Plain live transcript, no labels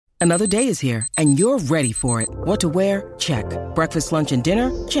Another day is here, and you're ready for it. What to wear? Check. Breakfast, lunch, and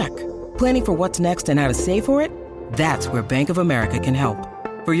dinner? Check. Planning for what's next and how to save for it? That's where Bank of America can help.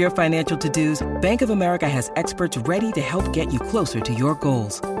 For your financial to-dos, Bank of America has experts ready to help get you closer to your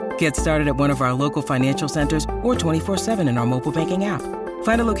goals. Get started at one of our local financial centers or 24/7 in our mobile banking app.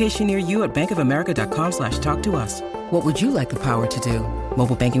 Find a location near you at bankofamerica.com/talktous. What would you like the power to do?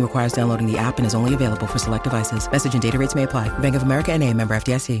 Mobile banking requires downloading the app and is only available for select devices. Message and data rates may apply. Bank of America N.A., member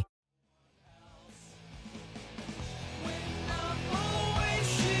FDIC.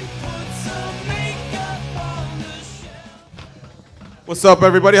 What's up,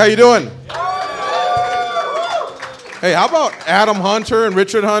 everybody? How you doing? Hey, how about Adam Hunter and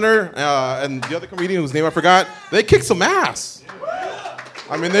Richard Hunter and the other comedian whose name I forgot? They kicked some ass.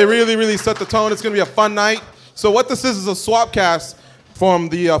 I mean, they really set the tone. It's going to be a fun night. So what this is a swap cast from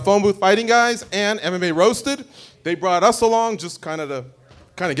the Phone Booth Fighting guys and MMA Roasted. They brought us along just kind of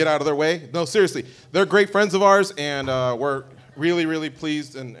get out of their way. No, seriously. They're great friends of ours, and we're really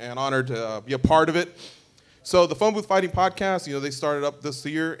pleased and honored to be a part of it. So the Phone Booth Fighting podcast, they started up this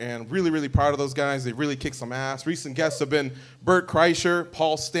year, and really proud of those guys. They really kicked some ass. Recent guests have been Bert Kreischer,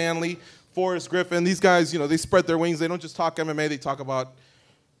 Paul Stanley, Forrest Griffin. These guys, they spread their wings. They don't just talk MMA. They talk about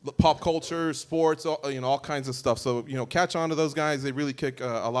pop culture, sports, all kinds of stuff. So, catch on to those guys. They really kick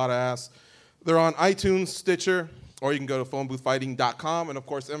a lot of ass. They're on iTunes, Stitcher, or you can go to phoneboothfighting.com. And, of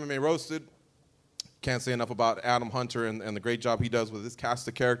course, MMA Roasted. Can't say enough about Adam Hunter and the great job he does with his cast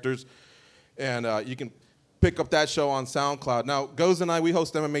of characters. And you can pick up that show on SoundCloud. Now, Goz and I, we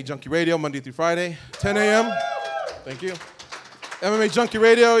host MMA Junkie Radio Monday through Friday, 10 a.m. Thank you. MMA Junkie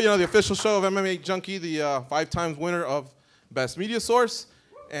Radio, the official show of MMA Junkie, the 5-time winner of Best Media Source.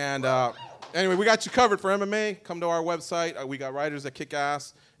 And anyway, we got you covered for MMA. Come to our website. We got writers that kick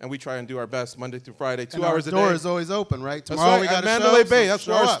ass, and we try and do our best Monday through Friday, 2 hours a day. Our door is always open, right? Tomorrow we got at Mandalay Bay. That's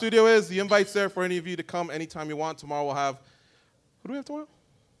where our studio is. The invite's there for any of you to come anytime you want. Tomorrow we'll have, who do we have tomorrow?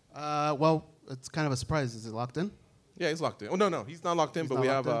 Well, it's kind of a surprise. Is it locked in? Yeah, he's locked in. Oh, no, he's not locked in, but we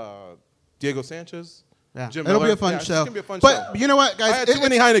have Diego Sanchez. Yeah, Jim it'll Miller. be a fun show. It's gonna be a fun but show. You know what, guys? I had too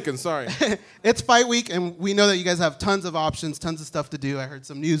many Heineken, sorry. It's fight week, and we know that you guys have tons of options, tons of stuff to do. I heard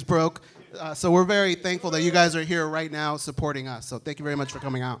some news broke. So we're very thankful that you guys are here right now supporting us. So thank you very much for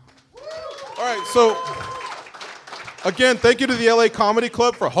coming out. All right, so again, thank you to the LA Comedy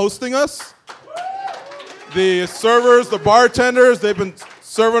Club for hosting us. The servers, the bartenders, they've been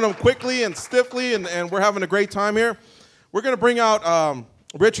serving them quickly and stiffly, and we're having a great time here. We're going to bring out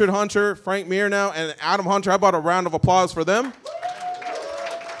Richard Hunter, Frank Mir now, and Adam Hunter. How about a round of applause for them?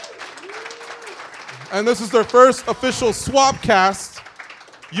 And this is their first official swap cast.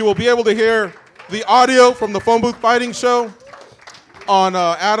 You will be able to hear the audio from the Phone Booth Fighting show on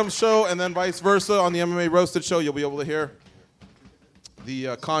Adam's show, and then vice versa on the MMA Roasted show. You'll be able to hear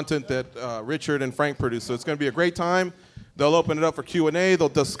the content that Richard and Frank produce. So it's going to be a great time. They'll open it up for Q&A. They'll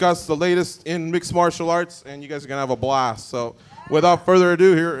discuss the latest in mixed martial arts, and you guys are going to have a blast. So without further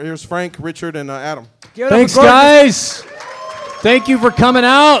ado, here's Frank, Richard, and Adam. Thanks, guys. Thank you for coming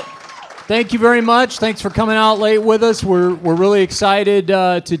out. Thank you very much. Thanks for coming out late with us. We're really excited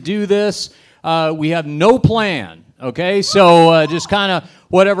to do this. We have no plan, okay? So just kind of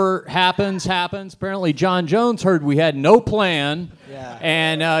whatever happens. Apparently John Jones heard we had no plan,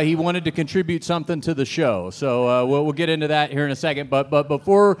 and he wanted to contribute something to the show. So we'll get into that here in a second. But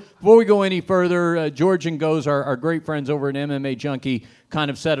before we go any further, George and Goz, our great friends over at MMA Junkie, kind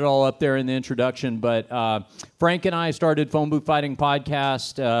of set it all up there in the introduction. But Frank and I started Phone Booth Fighting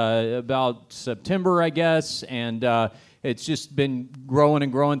Podcast about September, I guess, and it's just been growing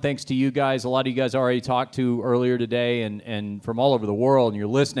and growing thanks to you guys. A lot of you guys I already talked to earlier today and from all over the world, and you're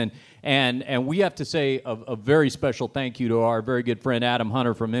listening. And we have to say a very special thank you to our very good friend Adam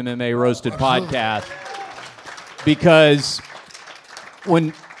Hunter from MMA Roasted Podcast. Because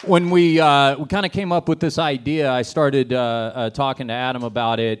when we kind of came up with this idea, I started talking to Adam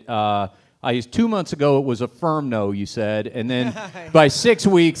about it. 2 months ago, it was a firm no, you said. And then by 6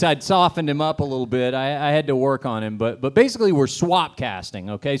 weeks, I'd softened him up a little bit. I had to work on him. But basically, we're swap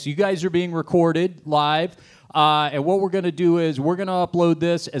casting, okay? So you guys are being recorded live. And what we're going to do is we're going to upload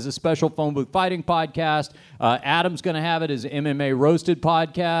this as a special Phone Booth Fighting podcast. Adam's going to have it as MMA Roasted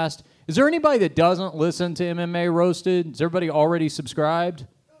podcast. Is there anybody that doesn't listen to MMA Roasted? Is everybody already subscribed?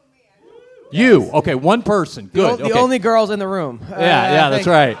 You. Okay, one person. Good. The only girls in the room. Yeah, that's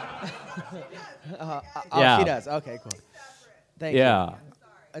right. She does. Okay, cool. Thank you.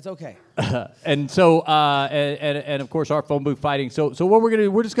 It's okay. And so, and of course, our Phone Booth Fighting. So what we're gonna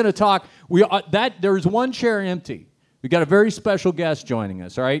do? We're just gonna talk. There's one chair empty. We got a very special guest joining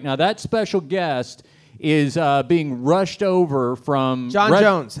us. All right. Now that special guest is being rushed over from John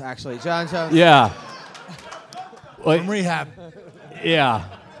Jones, actually. John Jones. Yeah. From rehab. Yeah.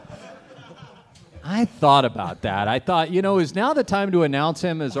 I thought about that. I thought, is now the time to announce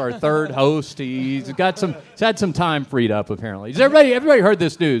him as our third host? He's had some time freed up apparently. Has everybody heard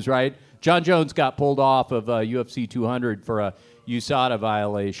this news, right? John Jones got pulled off of UFC 200 for a USADA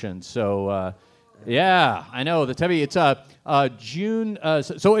violation. So, yeah, I know. It's June.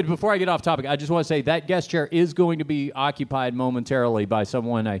 So before I get off topic, I just want to say that guest chair is going to be occupied momentarily by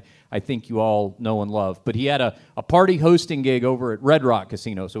someone I think you all know and love. But he had a party hosting gig over at Red Rock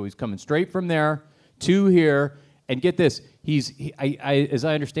Casino, so he's coming straight from there to here. And get this, as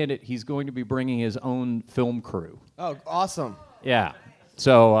I understand it, he's going to be bringing his own film crew. Oh, awesome. Yeah.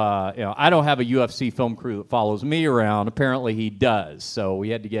 So, I don't have a UFC film crew that follows me around. Apparently he does. So we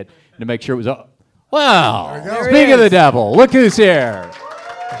had to get to make sure it was... Well, speaking of the devil, look who's here.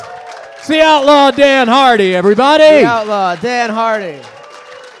 It's the outlaw Dan Hardy, everybody. The outlaw, Dan Hardy.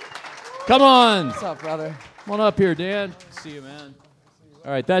 Come on. What's up, brother? Come on up here, Dan. See you, man.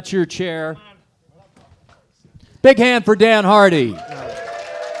 All right, that's your chair. Big hand for Dan Hardy.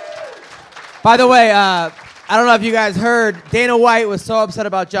 By the way, I don't know if you guys heard, Dana White was so upset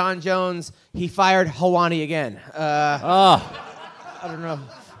about John Jones, he fired Helwani again. I don't know.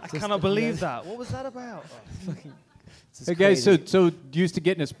 I cannot believe that. What was that about? Hey guys, so used to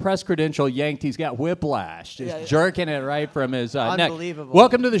getting his press credential yanked, he's got whiplash, just jerking it right from his neck. Unbelievable.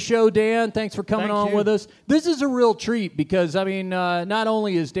 Welcome to the show, Dan. Thanks for coming Thank on you. with us. This is a real treat because, not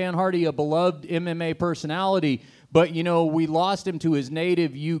only is Dan Hardy a beloved MMA personality, but, we lost him to his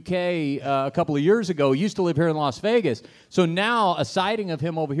native UK a couple of years ago. He used to live here in Las Vegas. So now a sighting of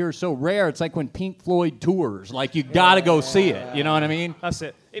him over here is so rare. It's like when Pink Floyd tours. Like, you got to go see it. You know what I mean? That's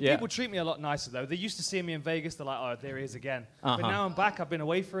it. Yeah. People treat me a lot nicer, though. They used to see me in Vegas. They're like, oh, there he is again. But now I'm back. I've been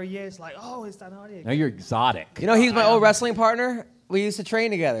away for a year. It's like, oh, it's Dan Hardy again. Now you're exotic. He's my old wrestling partner. We used to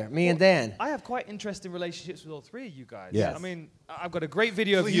train together, me and Dan. I have quite interesting relationships with all three of you guys. Yes. I mean, I've got a great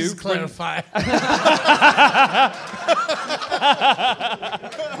video of Please you. clarify.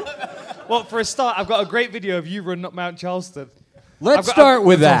 Well, for a start, I've got a great video of you running up Mount Charleston. Let's start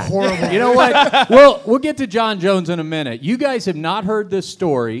with that. horrible- You know what? We'll get to John Jones in a minute. You guys have not heard this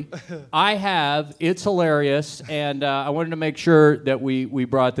story. I have. It's hilarious, and I wanted to make sure that we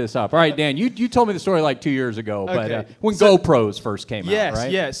brought this up. All right, Dan, you told me the story like 2 years ago, but Okay. when GoPros first came Yes, out,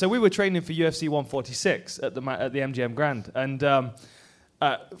 right? yeah. So we were training for UFC 146 at the MGM Grand, and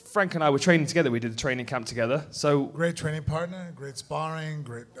Frank and I were training together. We did the training camp together. So Great training partner, great sparring,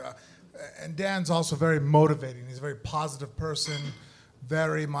 great. And Dan's also very motivating. He's a very positive person,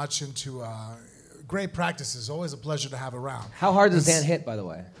 very much into great practices. Always a pleasure to have around. How hard does Dan hit, by the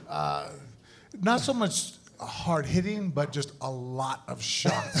way? Not so much hard hitting, but just a lot of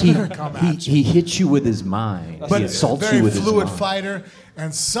shots that come at you. He hits you with his mind. But He assaults very you with his fluid mind. fighter,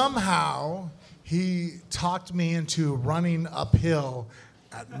 and somehow he talked me into running uphill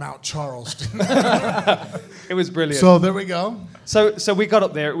at Mount Charleston. it was brilliant. So there we go. So we got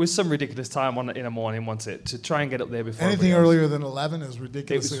up there. It was some ridiculous time in the morning, wasn't it, to try and get up there before Anything everybody earlier than 11 is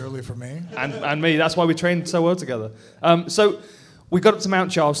ridiculously It was- early for me. else. And me. That's why we trained so well together. So we got up to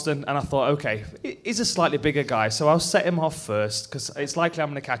Mount Charleston, and I thought, okay, he's a slightly bigger guy, so I'll set him off first because it's likely I'm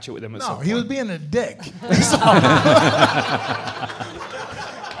going to catch up with him at some No, point. he was being a dick.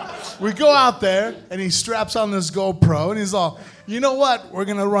 We go out there, and he straps on this GoPro, and he's all, you know what? We're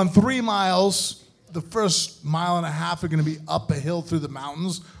going to run 3 miles. The first mile and a half are going to be up a hill through the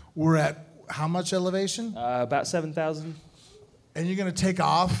mountains. We're at how much elevation? About 7,000. And you're going to take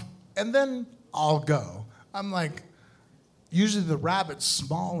off, and then I'll go. I'm like, usually the rabbit's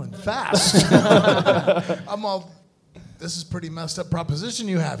small and fast. I'm all, this is pretty messed up proposition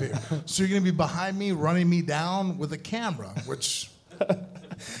you have here. So you're going to be behind me, running me down with a camera, which...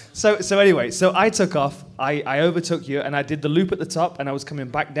 So anyway, so I took off, I overtook you, and I did the loop at the top, and I was coming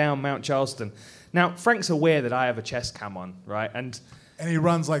back down Mount Charleston. Now, Frank's aware that I have a chest cam on, right? And he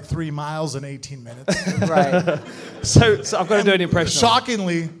runs like 3 miles in 18 minutes. Right. so I've got to do an impression of him.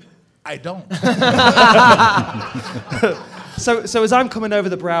 Shockingly, I don't. So as I'm coming over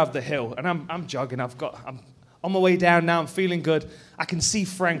the brow of the hill, and I'm jogging, I'm on my way down now, I'm feeling good. I can see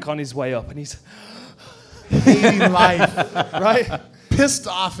Frank on his way up, and he's Hating life, right. pissed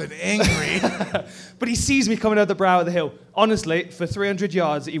off and angry. But he sees me coming over the brow of the hill. Honestly, for 300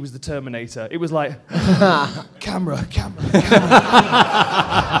 yards, he was the Terminator. It was like, camera.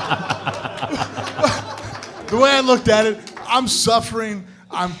 The way I looked at it, I'm suffering.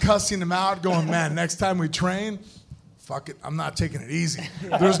 I'm cussing him out, going, man, next time we train, fuck it, I'm not taking it easy.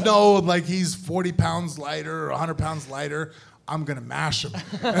 There's no, like, he's 40 pounds lighter or 100 pounds lighter. I'm going to mash him.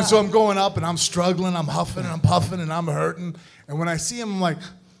 And so I'm going up and I'm struggling, I'm huffing and I'm puffing and I'm hurting. And when I see him, I'm like,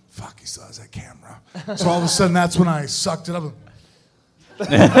 fuck, he still has that camera. So all of a sudden, that's when I sucked it up.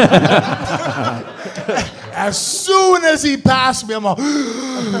 As soon as he passed me, I'm all,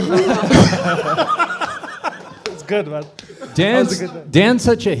 It's good, man. Dan's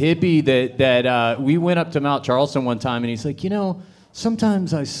such a hippie that we went up to Mount Charleston one time, and he's like,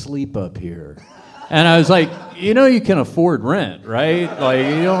 sometimes I sleep up here. And I was like, you can afford rent, right? Like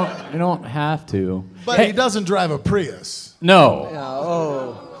you don't have to. but he doesn't drive a Prius.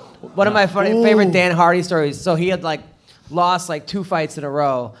 No. One of my favorite Dan Hardy stories. So he had lost 2 fights in a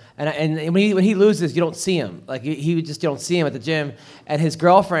row, and when he loses, you don't see him. You don't see him at the gym. And his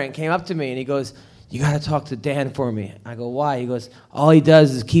girlfriend came up to me and he goes, "You got to talk to Dan for me." I go, "Why?" He goes, "All he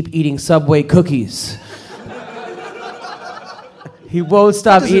does is keep eating Subway cookies." He won't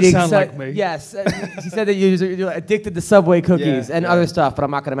stop eating. Sound like me. Yes, he said that you're addicted to Subway cookies and other stuff, but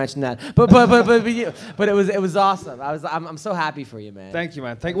I'm not going to mention that. But it was awesome. I'm so happy for you, man. Thank you,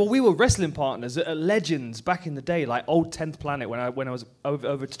 man. Well, we were wrestling partners at Legends back in the day, like old 10th Planet when I was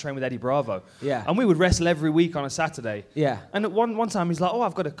over to train with Eddie Bravo. Yeah. And we would wrestle every week on a Saturday. Yeah. And at one time he's like, "Oh,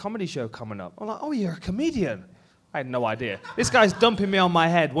 I've got a comedy show coming up." I'm like, "Oh, you're a comedian?" I had no idea. This guy's dumping me on my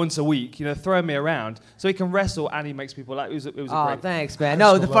head once a week, throwing me around so he can wrestle and he makes people laugh. It was a great. Thanks, man.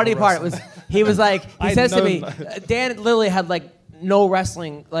 No, the funny part was he was like, he says to me, Dan literally had no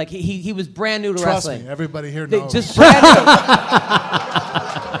wrestling. He was brand new to Trust wrestling. me, everybody here knows. Just brand new.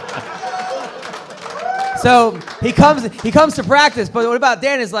 So he comes to practice, but what about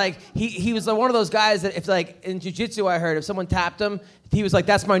Dan is he was one of those guys that if in jiu-jitsu I heard if someone tapped him, he was like,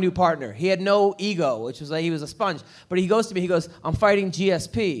 "That's my new partner." He had no ego, which was he was a sponge. But he goes to me, he goes, "I'm fighting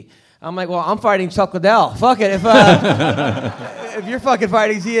GSP." I'm like, "Well, I'm fighting Chuck Liddell. Fuck it, if you're fucking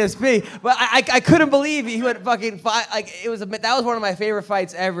fighting GSP." But I couldn't believe he would fucking fight. That was one of my favorite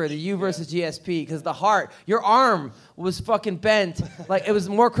fights ever, the you versus GSP, because your arm was fucking bent. It was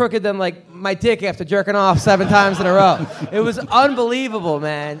more crooked than my dick after jerking off 7 times in a row. It was unbelievable,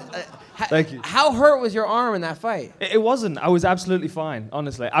 man. Thank you. How hurt was your arm in that fight? It wasn't. I was absolutely fine,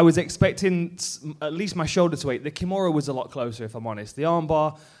 honestly. I was expecting at least my shoulder to ache. The Kimura was a lot closer, if I'm honest. The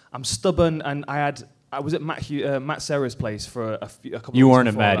armbar, I'm stubborn, and I was at Matt Serra's place for a couple of weeks. You weren't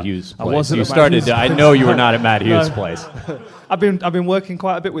at before Matt that. Hughes' place. I wasn't You at Matt started. Hughes' I place. know you were not at Matt Hughes' place. I've been working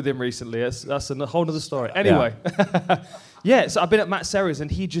quite a bit with him recently. That's a whole other story. Anyway, yeah. So I've been at Matt Serra's and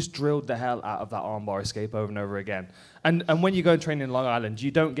he just drilled the hell out of that armbar escape over and over again. And when you go and train in Long Island, you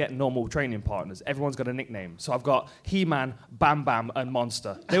don't get normal training partners. Everyone's got a nickname. So I've got He-Man, Bam Bam, and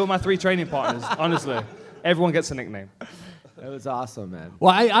Monster. They were my 3 training partners. Honestly, everyone gets a nickname. It was awesome, man.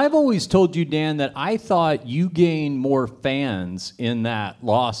 Well, I've always told you, Dan, that I thought you gained more fans in that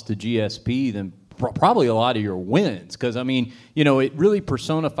loss to GSP than probably a lot of your wins. Because, it really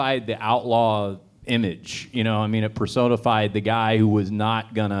personified the outlaw image. It personified the guy who was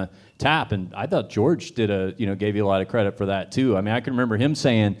not going to tap. And I thought George gave you a lot of credit for that, too. I can remember him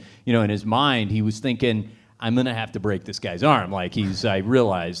saying, in his mind, he was thinking, I'm going to have to break this guy's arm. I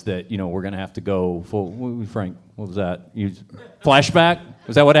realized that, we're going to have to go full. Frank, what was that? Flashback?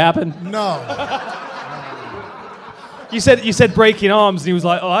 Was that what happened? No. You said breaking arms, and he was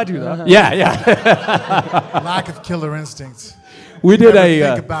like, "Oh, I do that." Yeah. Lack of killer instincts. We did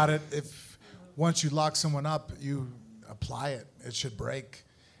Think about it. If once you lock someone up, you apply it. It should break.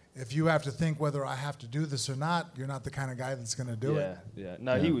 If you have to think whether I have to do this or not, you're not the kind of guy that's going to do it. Yeah.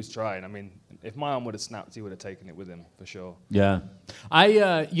 No, he was trying. If my arm would have snapped, he would have taken it with him for sure. Yeah.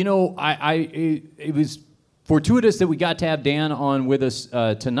 It was fortuitous that we got to have Dan on with us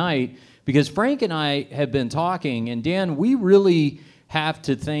tonight because Frank and I have been talking, and Dan, we really have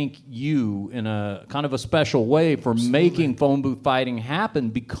to thank you in a kind of a special way for making Phone Booth Fighting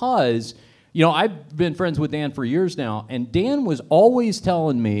happen because, I've been friends with Dan for years now, and Dan was always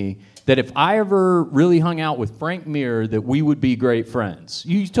telling me that if I ever really hung out with Frank Mir, that we would be great friends.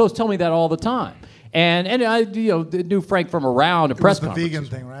 You used to tell me that all the time. And I knew Frank from around a press conference. It was the vegan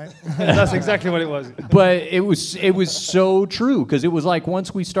thing, right? That's exactly what it was. But it was so true because it was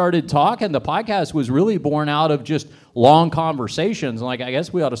once we started talking, the podcast was really born out of just long conversations. And I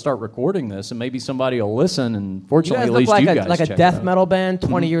guess we ought to start recording this and maybe somebody will listen. And fortunately, you at least look you guys like a checked death out. metal band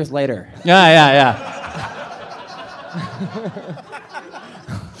 20 years later. Yeah.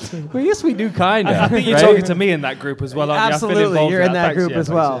 Well, yes, we do kind of. I think you're talking to me in that group as well. Aren't you? Absolutely, you're in that group as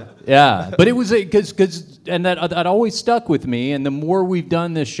well. Yeah, but it was because that always stuck with me. And the more we've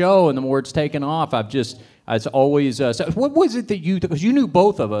done this show, and the more it's taken off, it's always. So what was it that because you knew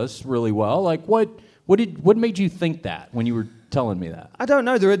both of us really well? What made you think that when you were telling me that? I don't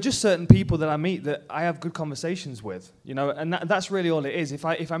know. There are just certain people that I meet that I have good conversations with, you know, and that's really all it is. If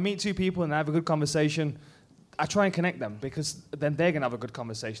I meet two people and I have a good conversation, I try and connect them because then they're going to have a good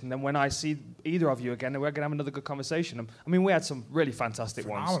conversation. Then when I see either of you again, we're going to have another good conversation. I mean, we had some really fantastic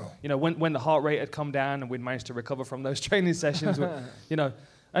ones. You know, when the heart rate had come down and we'd managed to recover from those training sessions, you know,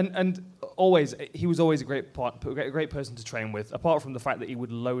 and always, he was always a great person to train with, apart from the fact that he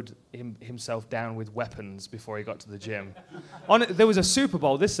would load himself down with weapons before he got to the gym. There was a Super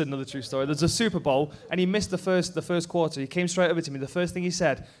Bowl, this is another true story, there's a Super Bowl, and he missed the first quarter. He came straight over to me, the first thing he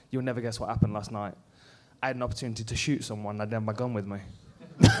said, "You'll never guess what happened last night. I had an opportunity to shoot someone, I didn't have my gun with me."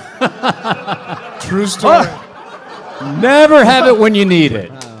 True story. Never have it when you need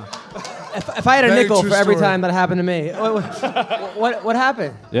it. If I had a Very nickel true for every story. time that happened to me, what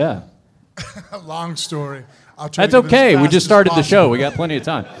happened? Yeah. Long story. I'll try That's to get as okay. We fast just as started the possible. show. We got plenty of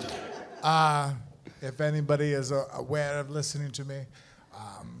time. If anybody is aware of listening to me,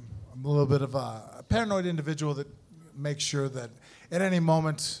 I'm a little bit of a paranoid individual that makes sure that at any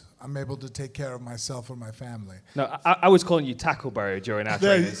moment I'm able to take care of myself or my family. No, I was calling you Tackleberry during our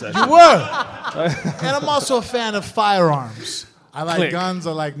There, training you session. were. And I'm also a fan of firearms. I like Click. guns.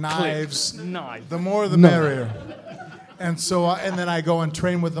 I like knives. Knife. The more, the merrier. And so, and then I go and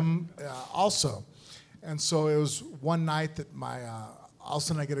train with them also. And so it was one night that all of a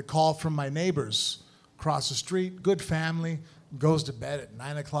sudden I get a call from my neighbors across the street. Good family, goes to bed at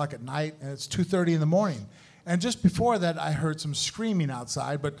 9 o'clock at night, and it's 2:30 in the morning. And just before that, I heard some screaming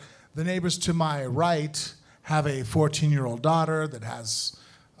outside. But the neighbors to my right have a 14-year-old daughter that has,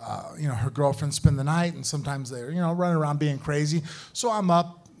 her girlfriend spend the night, and sometimes they're, running around being crazy. So I'm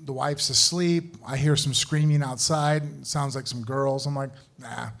up. The wife's asleep. I hear some screaming outside. It sounds like some girls. I'm like,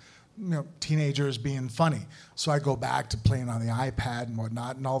 nah, teenagers being funny. So I go back to playing on the iPad and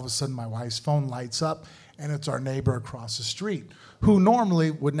whatnot, and all of a sudden my wife's phone lights up, and it's our neighbor across the street, who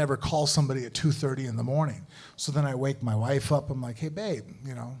normally would never call somebody at 2:30 in the morning. So then I wake my wife up. I'm like, hey, babe,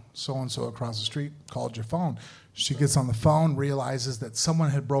 so-and-so across the street called your phone. She gets on the phone, realizes that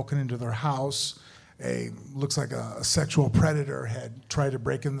someone had broken into their house. Looks like a sexual predator had tried to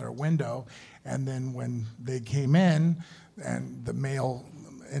break in their window. And then when they came in, and the male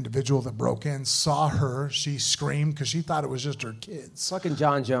individual that broke in saw her, she screamed because she thought it was just her kids. Fucking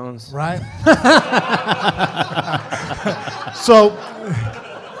John Jones. Right? So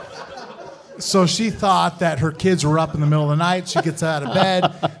she thought that her kids were up in the middle of the night. She gets out of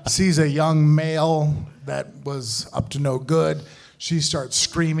bed, sees a young male that was up to no good. She starts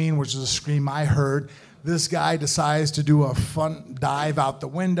screaming, which is a scream I heard. This guy decides to do a fun dive out the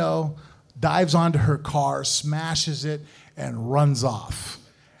window, dives onto her car, smashes it, and runs off.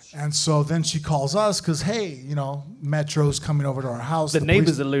 And so then she calls us because, hey, Metro's coming over to our house. The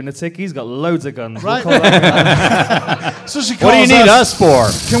neighbor's a lunatic. He's got loads of guns. Right. We'll call that So she calls What do you need us for?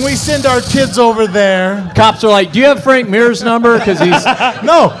 Can we send our kids over there? Cops are like, do you have Frank Mir's number? Because he's.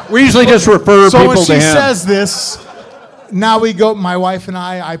 No. We usually just refer So people when to she him. says this, now we go, my wife and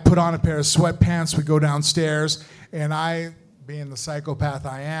I put on a pair of sweatpants. We go downstairs, and I, being the psychopath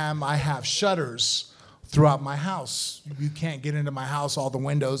I am, I have shutters throughout my house. You can't get into my house. All the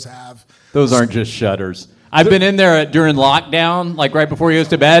windows have. Those aren't just shutters. I've been in there during lockdown, like right before he goes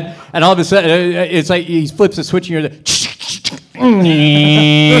to bed, and all of a sudden, it's like he flips a switch and you're They're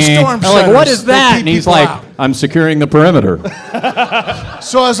I'm storm like, what shutters. is They that? keep And he's people like, out. I'm securing the perimeter.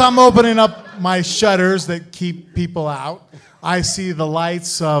 So as I'm opening up my shutters that keep people out, I see the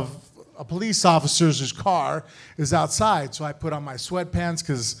lights of a police officer's car is outside. So I put on my sweatpants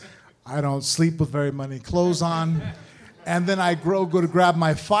because I don't sleep with very many clothes on. And then I go to grab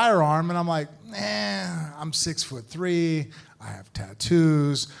my firearm, and I'm like, I'm 6'3", I have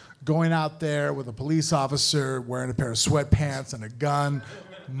tattoos. Going out there with a police officer wearing a pair of sweatpants and a gun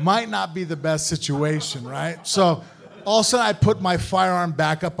might not be the best situation, right? So all of a sudden I put my firearm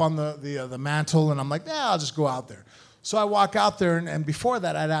back up on the mantle, and I'm like, I'll just go out there. So I walk out there, and before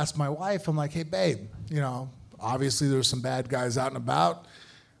that I'd asked my wife, I'm like, hey, babe, obviously there's some bad guys out and about.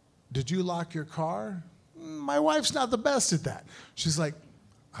 Did you lock your car? My wife's not the best at that. She's like,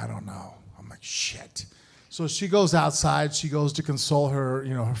 I don't know. I'm like, shit. So she goes outside. She goes to console her,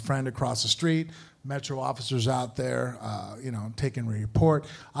 her friend across the street. Metro officers out there, taking a report.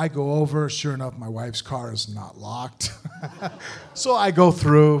 I go over. Sure enough, my wife's car is not locked. So I go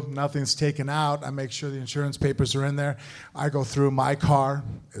through. Nothing's taken out. I make sure the insurance papers are in there. I go through. My car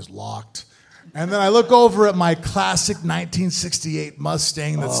is locked. And then I look over at my classic 1968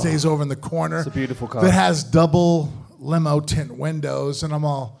 Mustang that stays over in the corner. It's a beautiful car. That has double limo tint windows. And I'm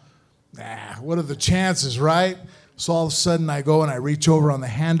all, what are the chances, right? So all of a sudden I go and I reach over on the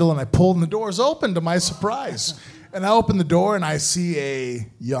handle and I pull, and the doors open to my surprise. And I open the door and I see a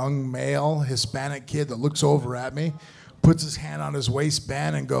young male Hispanic kid that looks over at me, puts his hand on his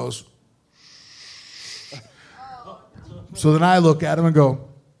waistband and goes. So then I look at him and go,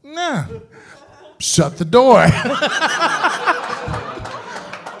 nah, shut the door.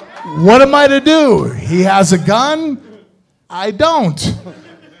 What am I to do? He has a gun, I don't.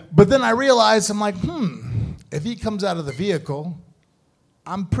 But then I realize, I'm like, if he comes out of the vehicle,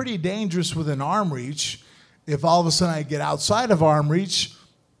 I'm pretty dangerous within arm reach. If all of a sudden I get outside of arm reach,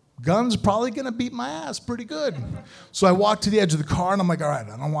 gun's probably gonna beat my ass pretty good. So I walk to the edge of the car and I'm like, all right,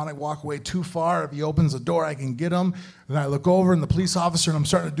 I don't want to walk away too far. If he opens the door, I can get him. And I look over and the police officer, and I'm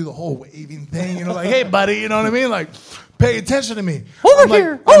starting to do the whole waving thing, you know, like, hey buddy, you know what I mean? Like, pay attention to me.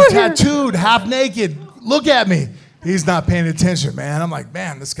 I'm tattooed, half naked. Look at me. He's not paying attention, man. I'm like,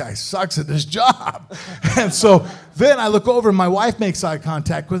 man, this guy sucks at his job. And so then I look over and my wife makes eye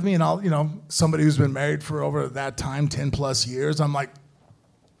contact with me, and I'll, you know, somebody who's been married for over that time, 10 plus years, I'm like,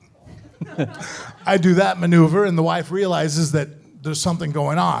 I do that maneuver, and the wife realizes that there's something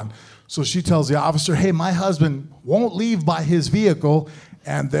going on. So she tells the officer, hey, my husband won't leave by his vehicle,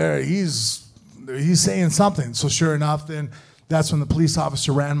 and there he's saying something. So sure enough, then that's when the police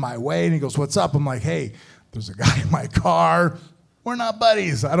officer ran my way, and he goes, what's up? I'm like, hey, there's a guy in my car. We're not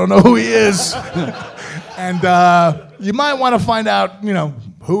buddies. I don't know who he is. And you might want to find out, you know,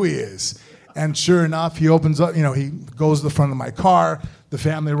 who he is. And sure enough, he opens up, you know, he goes to the front of my car. The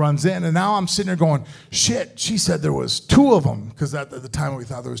family runs in, and now I'm sitting there going, shit, she said there was two of them, because at the time we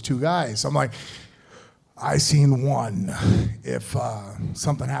thought there was two guys. I'm like, I seen one. If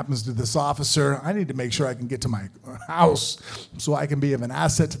something happens to this officer, I need to make sure I can get to my house so I can be of an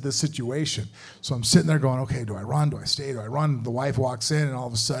asset to this situation. So I'm sitting there going, okay, do I run? Do I stay? Do I run? The wife walks in, and all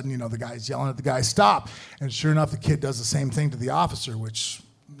of a sudden, you know, the guy's yelling at the guy, stop. And sure enough, the kid does the same thing to the officer, which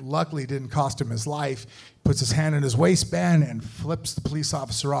luckily didn't cost him his life. Puts his hand in his waistband and flips the police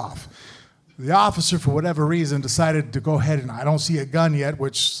officer off. The officer, for whatever reason, decided to go ahead, and I don't see a gun yet,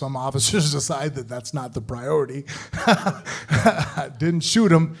 which some officers decide that that's not the priority. Didn't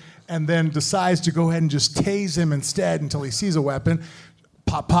shoot him, and then decides to go ahead and just tase him instead until he sees a weapon.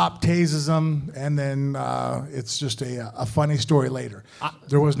 Pop, tases him, and then it's just a funny story later.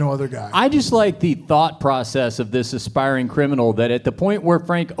 There was no other guy. I just like the thought process of this aspiring criminal that at the point where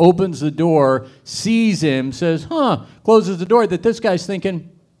Frank opens the door, sees him, says, closes the door, that this guy's thinking,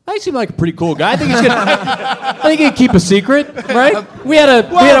 I seem like a pretty cool guy. I think he's gonna. I think he'd keep a secret, right? We had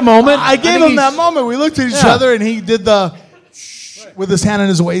a moment. I gave him that moment. We looked at each other, and he did the with his hand in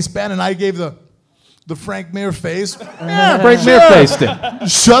his waistband, and I gave the Frank Mir face. Yeah, Frank Mir faced it.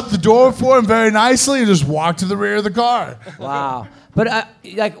 Shut the door for him very nicely and just walked to the rear of the car. Wow. But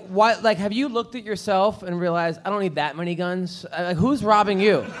like, why? Like, have you looked at yourself and realized I don't need that many guns? Like, who's robbing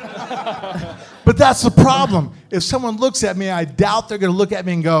you? But that's the problem. If someone looks at me, I doubt they're going to look at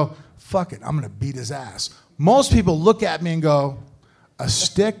me and go, "Fuck it, I'm going to beat his ass." Most people look at me and go, "A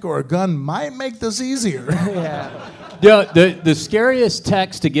stick or a gun might make this easier." Yeah. The scariest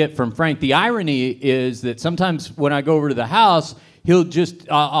text to get from Frank, the irony is that sometimes when I go over to the house, he'll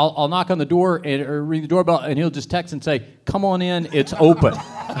just, I'll knock on the door or ring the doorbell, and he'll just text and say, come on in, it's open.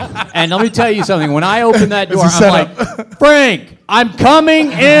 And let me tell you something, when I open that door, I'm like, Frank, I'm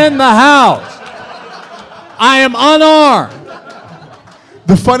coming in the house. I am unarmed.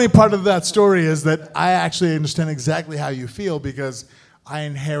 The funny part of that story is that I actually understand exactly how you feel, because I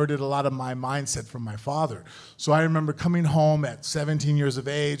inherited a lot of my mindset from my father. So I remember coming home at 17 years of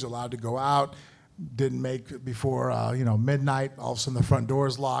age, allowed to go out, didn't make it before midnight. All of a sudden the front door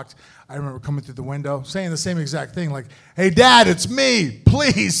is locked. I remember coming through the window saying the same exact thing, like, "Hey, Dad, it's me.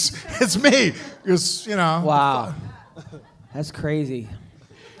 Please, it's me." Because, Wow. That's crazy.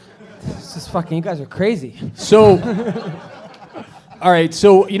 This is fucking, you guys are crazy. So, all right,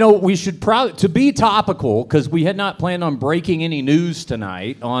 so, we should probably, to be topical, because we had not planned on breaking any news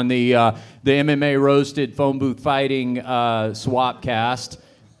tonight on the MMA Roasted Phone Booth Fighting Swap Cast.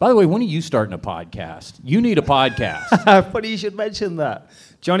 By the way, when are you starting a podcast? You need a podcast. Funny you should mention that.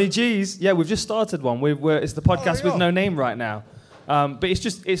 Johnny G's, yeah, we've just started one. It's the podcast with no name right now. But it's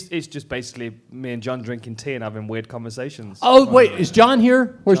just basically me and John drinking tea and having weird conversations. Oh, wait, is John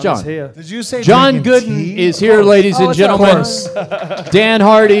here? Where's John? Here. Did you say John Gooden tea? is here, ladies and gentlemen. Of Dan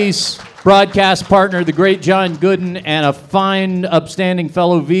Hardy's broadcast partner, the great John Gooden, and a fine, upstanding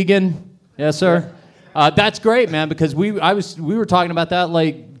fellow vegan. Yes, sir. That's great, man, because we were talking about that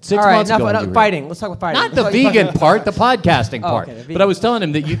like 6 All right, months ago. enough fighting. Let's talk about fighting. Not the vegan part, the podcasting part. okay, the vegan. But I was telling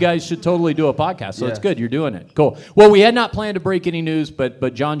him that you guys should totally do a podcast, so Yeah. it's good. You're doing it. Cool. Well, we had not planned to break any news,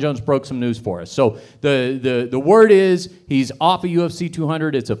 but John Jones broke some news for us. So the word is he's off of UFC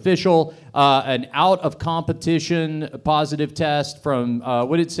 200. It's official. An out of competition positive test from,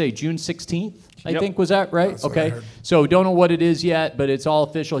 what did it say, June 16th? I Yep. think, was that right? That's what I Okay. heard. So don't know what it is yet, but it's all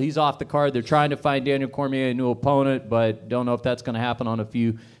official. He's off the card. They're trying to find Daniel Cormier a new opponent, but don't know if that's going to happen on a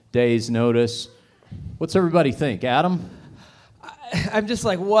few days' notice. What's everybody think? Adam? I'm just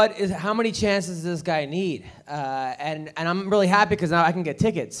like, how many chances does this guy need? And I'm really happy because now I can get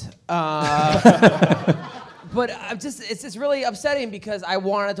tickets. But it's just really upsetting because I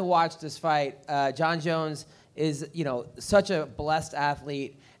wanted to watch this fight. John Jones is, such a blessed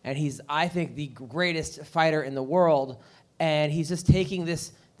athlete, and he's, I think, the greatest fighter in the world. And he's just taking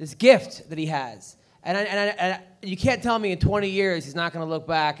this gift that he has. And you can't tell me in 20 years he's not going to look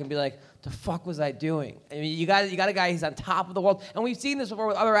back and be like, the fuck was I doing? I mean, you got a guy, he's on top of the world. And we've seen this before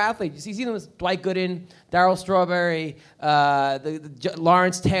with other athletes. You've seen it with Dwight Gooden, Darryl Strawberry,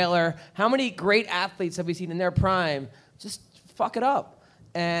 Lawrence Taylor. How many great athletes have we seen in their prime just fuck it up?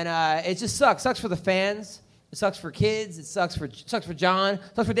 And it just sucks. It sucks for the fans. It sucks for kids. It sucks for John. It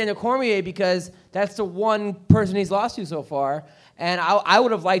sucks for Daniel Cormier because that's the one person he's lost to so far. And I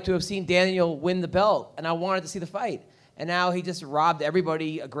would have liked to have seen Daniel win the belt, and I wanted to see the fight. And now he just robbed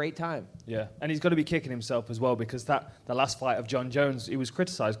everybody a great time. Yeah, and he's got to be kicking himself as well because the last fight of John Jones, he was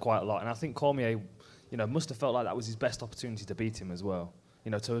criticised quite a lot, and I think Cormier, must have felt like that was his best opportunity to beat him as well.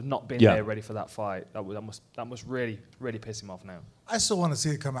 To have not been there ready for that fight, that must really, really piss him off now. I still want to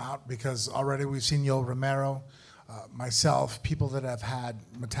see it come out because already we've seen Yoel Romero, myself, people that have had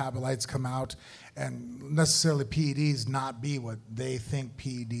metabolites come out and necessarily PEDs not be what they think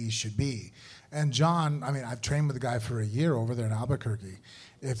PEDs should be. And John, I've trained with the guy for a year over there in Albuquerque.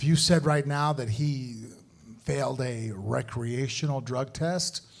 If you said right now that he failed a recreational drug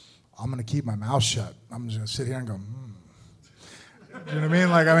test, I'm going to keep my mouth shut. I'm just going to sit here and go, You know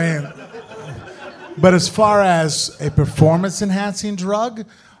what I mean? But as far as a performance-enhancing drug,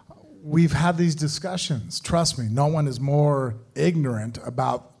 we've had these discussions. Trust me, no one is more ignorant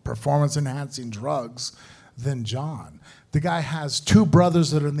about performance-enhancing drugs than John. The guy has 2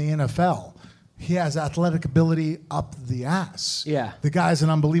 brothers that are in the NFL. He has athletic ability up the ass. Yeah. The guy's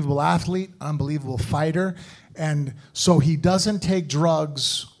an unbelievable athlete, unbelievable fighter, and so he doesn't take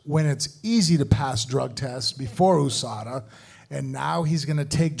drugs when it's easy to pass drug tests before USADA, and now he's going to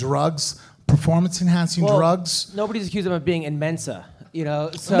take drugs, performance-enhancing drugs. Nobody's accused him of being in Mensa,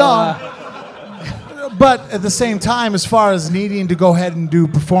 So, No. But at the same time, as far as needing to go ahead and do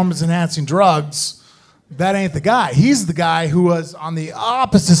performance-enhancing drugs, that ain't the guy. He's the guy who was on the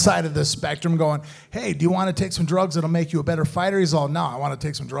opposite side of the spectrum going, hey, do you want to take some drugs that'll make you a better fighter? He's all, no, I want to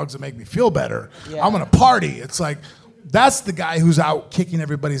take some drugs that make me feel better. Yeah. I'm going to party. It's like, that's the guy who's out kicking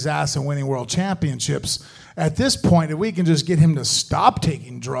everybody's ass and winning world championships. At this point, if we can just get him to stop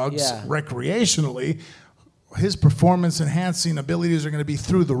taking drugs recreationally, his performance-enhancing abilities are going to be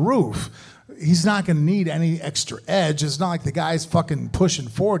through the roof. He's not going to need any extra edge. It's not like the guy's fucking pushing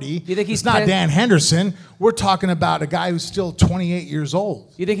 40. Do you think he's it's not pissed? Dan Henderson. We're talking about a guy who's still 28 years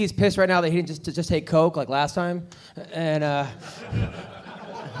old. You think he's pissed right now that he didn't just take coke like last time? And Well,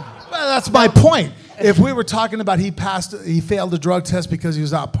 that's my point. If we were talking about he failed the drug test because he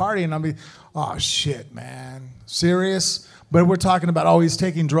was out partying, I'd be, oh shit, man, serious? But we're talking about, he's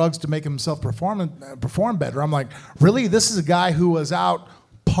taking drugs to make himself perform better. I'm like, really? This is a guy who was out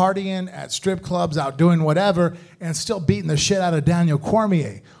partying at strip clubs, out doing whatever, and still beating the shit out of Daniel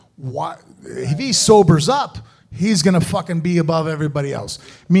Cormier. If he sobers up, he's going to fucking be above everybody else.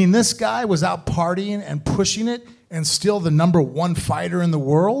 This guy was out partying and pushing it and still the #1 fighter in the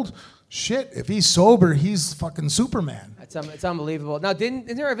world. Shit, if he's sober, he's fucking Superman. it's unbelievable. Now,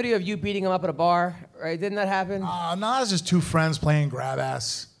 isn't there a video of you beating him up at a bar? Right? Didn't that happen? No, it's just 2 friends playing grab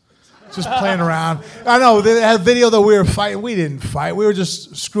ass. Just playing around. I know, they had a video that we were fighting. We didn't fight. We were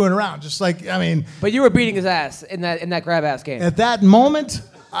just screwing around. Just like, But you were beating his ass in that grab ass game. at that moment,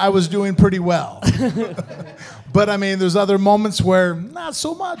 I was doing pretty well. But there's other moments where not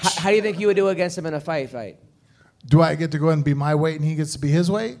so much. How do you think you would do against him in a fight? Do I get to go and be my weight and he gets to be his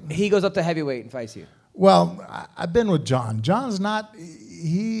weight? He goes up to heavyweight and fights you. Well, I've been with John. John's not,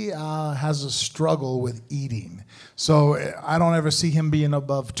 he has a struggle with eating. So I don't ever see him being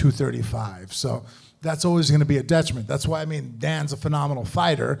above 235. So that's always going to be a detriment. That's why, Dan's a phenomenal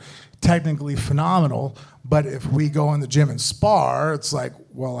fighter, technically phenomenal. But if we go in the gym and spar, it's like,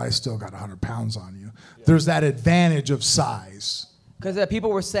 well, I still got 100 pounds on you. Yeah. There's that advantage of size. Because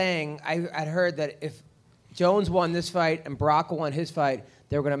people were saying, I'd heard that if Jones won this fight and Brock won his fight,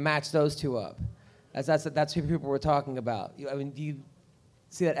 they were going to match those two up. That's what people were talking about. I mean, do you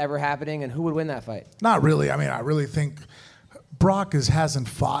see that ever happening, and who would win that fight? Not really. I mean, I really think Brock hasn't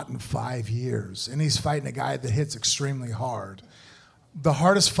fought in 5 years, and he's fighting a guy that hits extremely hard. The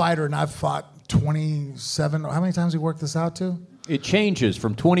hardest fighter, and I've fought 27. How many times have you worked this out to? It changes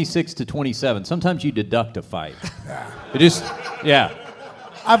from 26 to 27. Sometimes you deduct a fight. It just, yeah.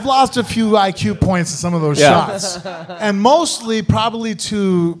 I've lost a few IQ points in some of those shots. And mostly probably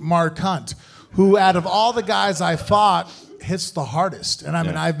to Mark Hunt, who out of all the guys I fought, hits the hardest. And I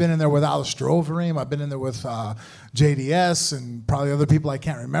mean, I've been in there with Alistair Overeem. I've been in there with JDS and probably other people I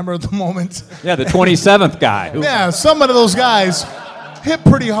can't remember at the moment. Yeah, the 27th guy. Yeah, some of those guys hit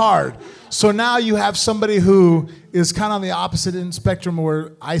pretty hard. So now you have somebody who is kind of on the opposite end spectrum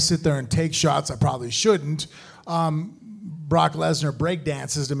where I sit there and take shots I probably shouldn't. Brock Lesnar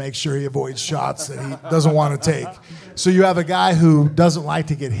breakdances to make sure he avoids shots that he doesn't want to take. So you have a guy who doesn't like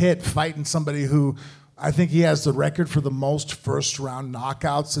to get hit fighting somebody who I think he has the record for the most first-round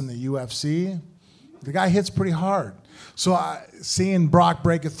knockouts in the UFC. The guy hits pretty hard. So seeing Brock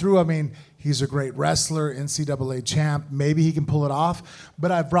break it through, I mean, he's a great wrestler, NCAA champ. Maybe he can pull it off.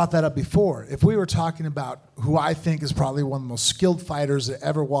 But I've brought that up before. If we were talking about who I think is probably one of the most skilled fighters that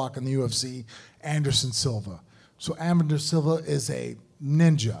ever walk in the UFC, Anderson Silva. So Anderson Silva is a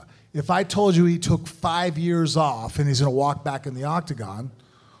ninja. If I told you he took 5 years off and he's going to walk back in the octagon,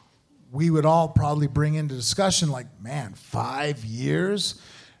 we would all probably bring into discussion like, man, 5 years?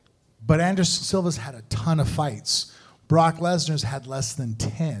 But Anderson Silva's had a ton of fights. Brock Lesnar's had less than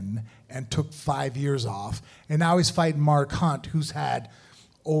 10 and took 5 years off. And now he's fighting Mark Hunt, who's had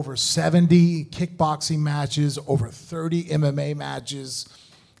over 70 kickboxing matches, over 30 MMA matches.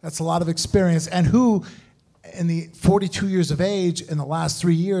 That's a lot of experience. And who, in the 42 years of age, in the last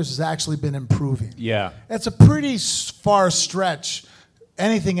 3 years, has actually been improving. Yeah. That's a pretty far stretch.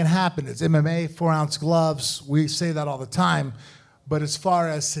 Anything can happen. It's MMA, 4-ounce gloves. We say that all the time. But as far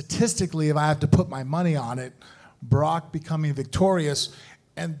as statistically, if I have to put my money on it, Brock becoming victorious,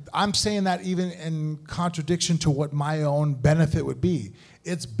 and I'm saying that even in contradiction to what my own benefit would be.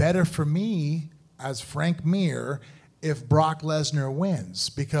 It's better for me as Frank Mir if Brock Lesnar wins,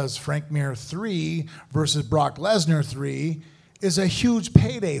 because Frank Mir 3 versus Brock Lesnar 3 is a huge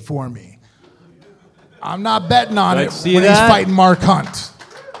payday for me. I'm not betting on it when he's fighting Mark Hunt.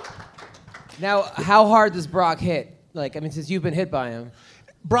 Now, how hard does Brock hit? Like, I mean, since you've been hit by him.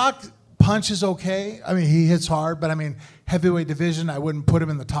 Brock punches okay. I mean, he hits hard, but I mean, heavyweight division, I wouldn't put him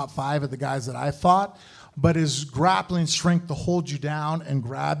in the top 5 of the guys that I fought. But his grappling strength to hold you down and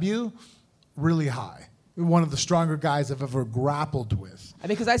grab you, really high. One of the stronger guys I've ever grappled with. I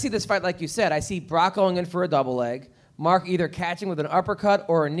mean, because I see this fight, like you said, I see Brock going in for a double leg, Mark either catching with an uppercut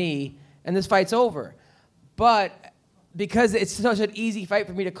or a knee, and this fight's over. But because it's such an easy fight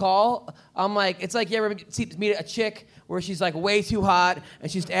for me to call, I'm like, it's like you ever meet a chick where she's like way too hot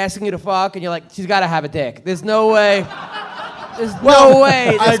and she's asking you to fuck, and you're like, she's got to have a dick. There's no way. There's no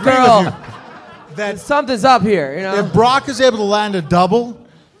way this girl. That something's up here, you know. If Brock is able to land a double,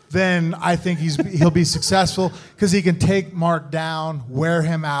 then I think he'll be successful because he can take Mark down, wear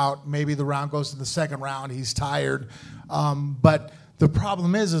him out. Maybe the round goes to the second round. He's tired. But the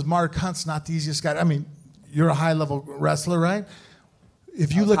problem is Mark Hunt's not the easiest guy. I mean, you're a high-level wrestler, right?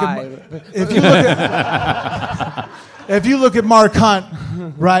 If you look at Mark Hunt,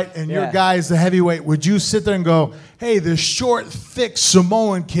 right, and your guy's the heavyweight, would you sit there and go, "Hey, this short, thick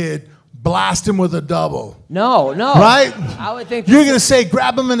Samoan kid, blast him with a double"? No. Right? I would think you're going to say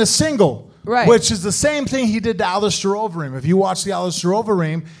grab him in a single. Right. Which is the same thing he did to Alistair Overeem. If you watch the Alistair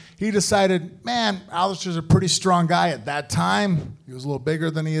Overeem, he decided, man, Alistair's a pretty strong guy at that time. He was a little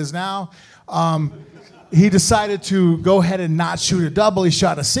bigger than he is now. He decided to go ahead and not shoot a double. He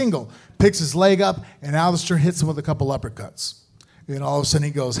shot a single, picks his leg up, and Alistair hits him with a couple uppercuts. And all of a sudden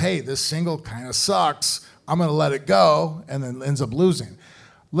he goes, hey, this single kind of sucks. I'm going to let it go, and then ends up losing.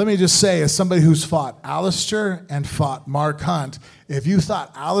 Let me just say, as somebody who's fought Alistair and fought Mark Hunt, if you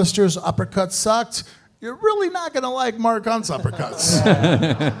thought Alistair's uppercut sucked, you're really not going to like Mark Hunt's uppercuts.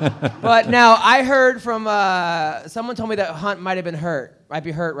 But now, I heard from someone told me that Hunt might be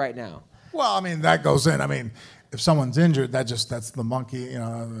hurt right now. Well, I mean, that goes in. I mean, if someone's injured, that's the monkey, you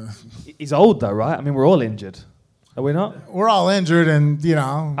know. He's old though, right? I mean, we're all injured. Are we not? We're all injured and, you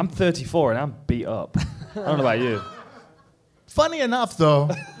know. I'm 34 and I'm beat up. I don't know about you. Funny enough, though,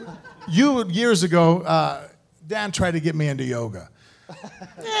 years ago, Dan tried to get me into yoga.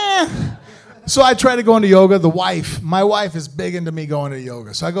 So I tried to go into yoga. My wife is big into me going to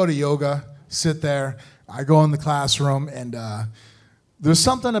yoga. So I go to yoga, sit there. I go in the classroom, and there's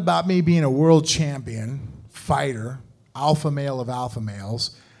something about me being a world champion fighter, alpha male of alpha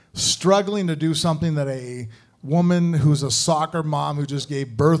males, struggling to do something that a woman who's a soccer mom who just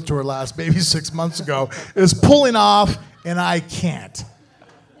gave birth to her last baby 6 months ago is pulling off, and I can't.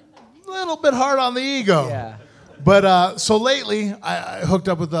 A little bit hard on the ego. Yeah. But so lately, I hooked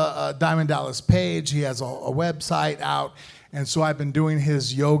up with Diamond Dallas Page. He has a website out, and so I've been doing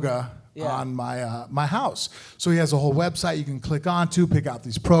his yoga on my house. So he has a whole website you can click onto, pick out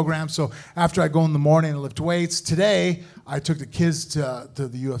these programs. So after I go in the morning and lift weights, today I took the kids to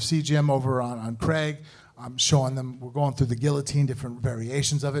the UFC gym over on Craig. I'm showing them, we're going through the guillotine, different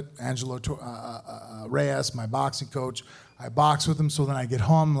variations of it. Angelo Reyes, my boxing coach, I box with him. So then I get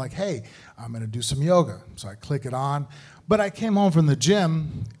home, I'm like, hey, I'm going to do some yoga. So I click it on. But I came home from the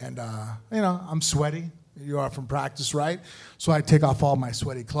gym, and, I'm sweaty. You are from practice, right? So I take off all my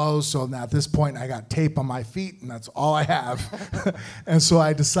sweaty clothes. So now at this point, I got tape on my feet, and that's all I have. And so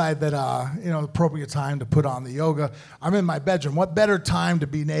I decide that, appropriate time to put on the yoga. I'm in my bedroom. What better time to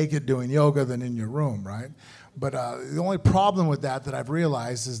be naked doing yoga than in your room, right? But the only problem with that I've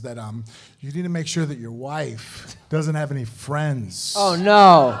realized is that you need to make sure that your wife doesn't have any friends. Oh,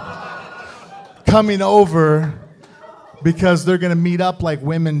 no. Coming over because they're going to meet up like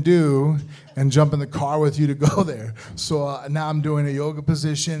women do and jump in the car with you to go there. So now I'm doing a yoga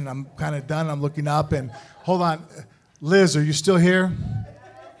position, and I'm kind of done. I'm looking up, and hold on. Liz, are you still here?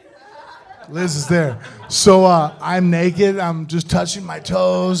 Liz is there. So I'm naked. I'm just touching my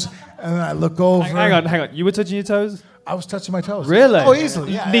toes, and then I look over. Hang on. You were touching your toes? I was touching my toes. Really? Oh,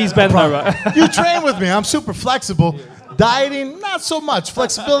 easily. Yeah, Knees no bent problem. over. You train with me. I'm super flexible. Dieting, not so much.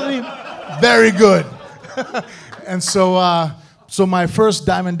 Flexibility, very good. And so my first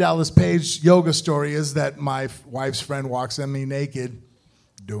Diamond Dallas Page yoga story is that my wife's friend walks in me naked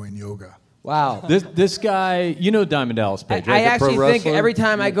doing yoga. Wow. This guy, you know Diamond Dallas Page, I right? The actually pro think wrestler? every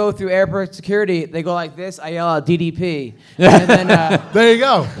time I go through airport security, they go like this. I yell out DDP. And then, There you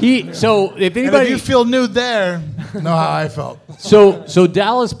go. So if And anybody, if you feel nude there, know how I felt. so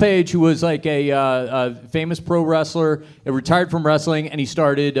Dallas Page, who was like a famous pro wrestler, retired from wrestling, and he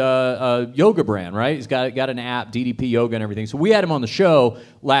started a yoga brand, right? He's got an app, DDP Yoga, and everything. So we had him on the show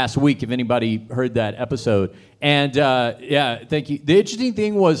last week. If anybody heard that episode, and thank you. The interesting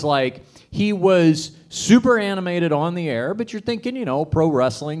thing was like, he was super animated on the air, but you're thinking, pro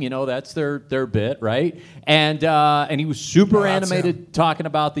wrestling, that's their bit, right? And he was super animated talking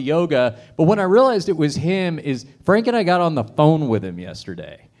about the yoga. But when I realized it was him, is Frank and I got on the phone with him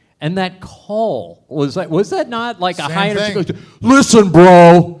yesterday, and that call was that not like a Same high energy? thing. Listen, bro,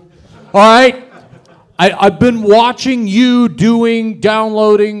 all right. I've been watching you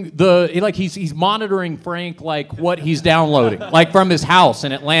downloading he's monitoring Frank like what he's downloading, like from his house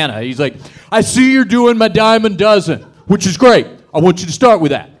in Atlanta. He's like, I see you're doing my Diamond Dozen, which is great. I want you to start with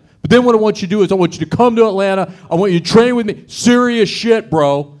that. But then what I want you to do is I want you to come to Atlanta. I want you to train with me. Serious shit,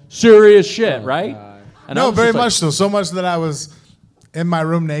 bro. Serious shit, right? And I No, was very just like, much so. So much that I was in my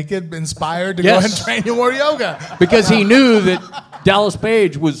room naked, inspired to go and train in more yoga. Because he knew that Dallas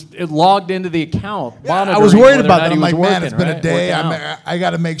Page was logged into the account. I was worried whether or about not that. he I'm was like, man, working, it's been a right? day. Working out. I got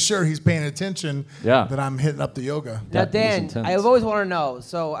to make sure he's paying attention Yeah. that I'm hitting up the yoga. now, That was Dan, intense. I've always wanted to know.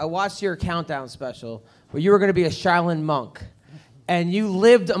 So I watched your countdown special where you were going to be a Shaolin monk, and you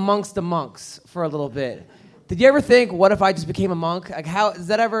lived amongst the monks for a little bit. Did you ever think, what if I just became a monk? Like, how does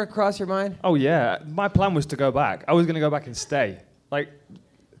that ever cross your mind? Oh, yeah. My plan was to go back. I was going to go back and stay. Like,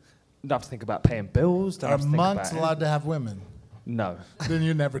 don't have to think about paying bills. Don't Are have to think monks about allowed to have women? No. Then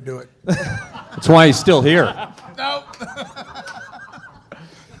you never do it. That's why he's still here. Nope.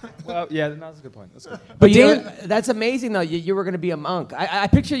 Well, yeah, that's a good point. That's good. But Dan, that's amazing, though. You were going to be a monk. I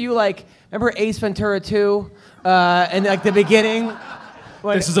picture you like, remember Ace Ventura 2? And like the beginning?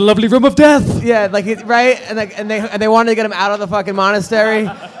 When, This is a lovely room of death. yeah, like right? And they wanted to get him out of the fucking monastery.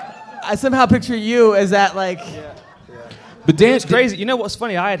 I somehow picture you as that like... But Dan, It's crazy. You know what's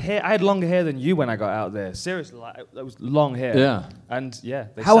funny? I had longer hair than you when I got out there. Seriously, that was long hair. Yeah. And yeah.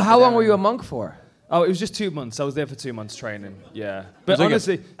 they How sat me long down were you a and- monk for? Oh, it was just 2 months. I was there for 2 months training. Yeah. But like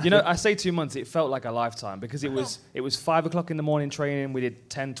honestly, I say 2 months. It felt like a lifetime because it was 5 o'clock in the morning training. We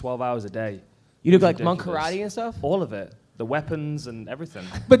did 10, 12 hours a day. You did It was like monk ridiculous. karate and stuff? All of it. The weapons and everything.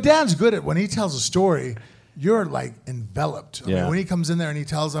 But Dan's good at when he tells a story, you're like enveloped. I Yeah. mean, when he comes in there and he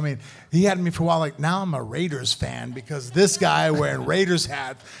tells, he had me for a while, like, now I'm a Raiders fan because this guy wearing Raiders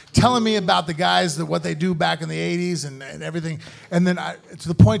hat telling me about the guys, that what they do back in the 80s and everything. And then to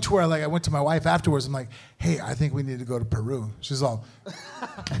the point to where I went to my wife afterwards. I'm like, hey, I think we need to go to Peru. She's all,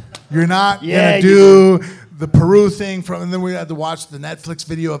 you're not going to do the Peru thing and then we had to watch the Netflix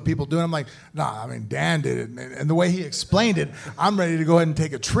video of people doing it. I'm like, Dan did it. And the way he explained it, I'm ready to go ahead and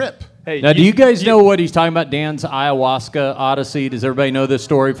take a trip. Hey, Now, do you guys know what he's talking about? Dan's ayahuasca odyssey. Does everybody know this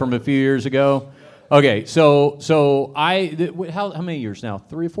story from a few years ago? Okay, so how many years now?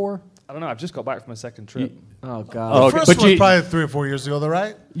 3 or 4? I don't know. I've just got back from a second trip. Oh God. Oh, The okay, first but one was you- probably 3 or 4 years ago, though,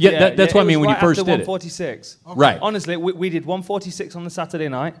 right? Yeah, that's what I mean when you first after did it. 146. Right. Honestly, we did 146 on the Saturday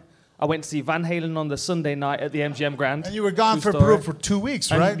night. I went to see Van Halen on the Sunday night at the MGM Grand. And you were gone True for story. Peru for 2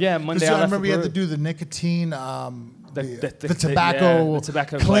 weeks, And, right? yeah, Monday 'Cause I I left remember for you had to Peru. do the nicotine, The the tobacco, the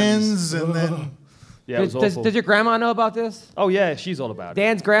tobacco cleanse, and then Yeah, it was Does awful. your grandma know about this? Oh yeah, she's all about it.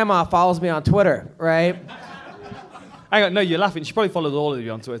 Dan's grandma follows me on Twitter, right? Hang on, no, you're laughing. She probably follows all of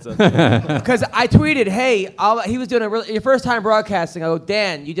you on Twitter. Because I tweeted, hey, he was doing your first time broadcasting. I go,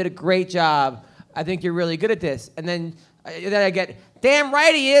 Dan, you did a great job. I think you're really good at this. And then I get, damn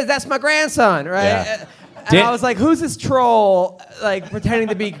right he is. That's my grandson, right? Yeah. And I was like, who's this troll, like pretending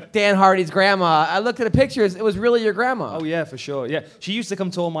to be Dan Hardy's grandma? I looked at the pictures. It was really your grandma. Oh yeah, for sure. Yeah, she used to come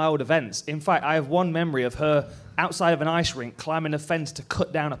to all my old events. In fact, I have one memory of her outside of an ice rink climbing a fence to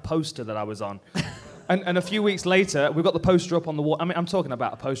cut down a poster that I was on. And a few weeks later, we got the poster up on the wall. I mean, I'm talking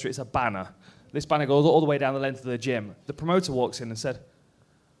about a poster. It's a banner. This banner goes all the way down the length of the gym. The promoter walks in and said,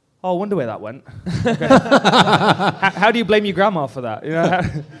 "Oh, I wonder where that went." Okay. How do you blame your grandma for that? You know?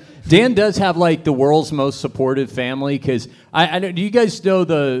 Dan does have like the world's most supportive family because I do you guys know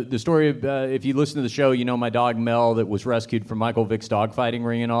the story of if you listen to the show, you know my dog Mel that was rescued from Michael Vick's dogfighting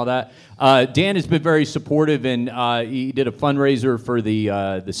ring and all that. Dan has been very supportive and he did a fundraiser for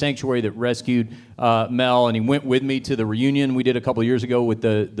the sanctuary that rescued Mel, and he went with me to the reunion we did a couple years ago with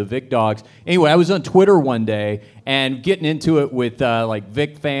the Vick dogs. Anyway, I was on Twitter one day and getting into it with like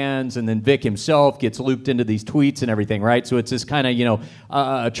Vick fans, and then Vick himself gets looped into these tweets and everything, right? So it's this kind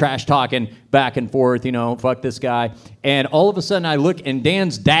of trash talking back and forth, fuck this guy. And all of a sudden I look and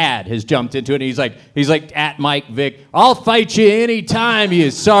Dan's dad has jumped into it, and he's like at Mike Vick, "I'll fight you anytime,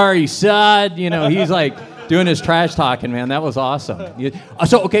 you sorry sod." He's like doing his trash talking, man. That was awesome.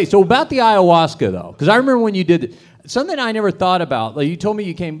 So about the ayahuasca though, because I remember when you did something I never thought about. Like you told me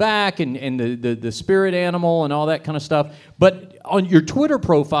you came back and the spirit animal and all that kind of stuff, but on your Twitter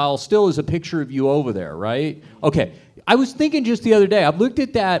profile still is a picture of you over there, right? Okay. I was thinking just the other day, I've looked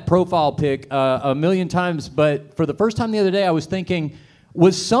at that profile pic a million times, but for the first time the other day, I was thinking,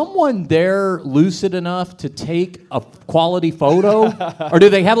 was someone there lucid enough to take a quality photo? Or do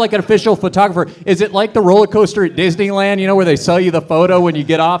they have like an official photographer? Is it like the roller coaster at Disneyland, where they sell you the photo when you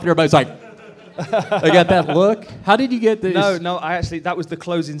get off and everybody's like, they got that look? How did you get this? No, that was the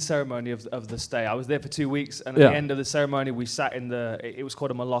closing ceremony of the stay. I was there for 2 weeks, and at the end of the ceremony, we sat in it was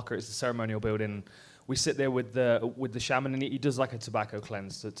called a malaka, it's the ceremonial building. We sit there with the shaman, and he does like a tobacco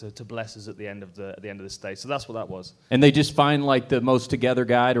cleanse to bless us at the end of the stay. So that's what that was. And they just find like the most together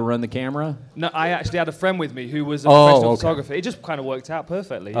guy to run the camera? No, I actually had a friend with me who was a professional photographer. It just kind of worked out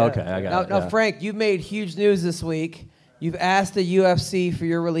perfectly. Yeah. Okay, I got it. Now, Frank, you made huge news this week. You've asked the UFC for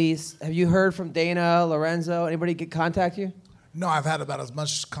your release. Have you heard from Dana, Lorenzo? Anybody contact you? No, I've had about as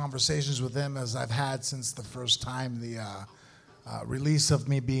much conversations with them as I've had since the first time the release of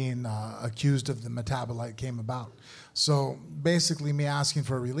me being accused of the metabolite came about. So basically me asking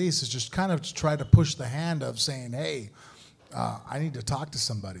for a release is just kind of to try to push the hand of saying, hey, I need to talk to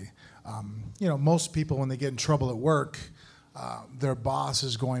somebody. Most people when they get in trouble at work, their boss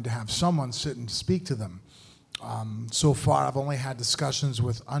is going to have someone sit and speak to them. So far, I've only had discussions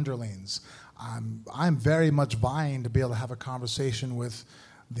with underlings. I'm very much vying to be able to have a conversation with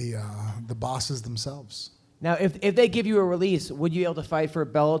the bosses themselves. Now, if they give you a release, would you be able to fight for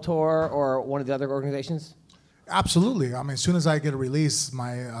Bellator or one of the other organizations? Absolutely. I mean, as soon as I get a release,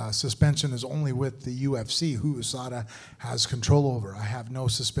 my suspension is only with the UFC, who USADA has control over. I have no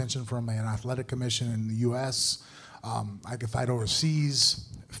suspension from an athletic commission in the U.S. I can fight overseas,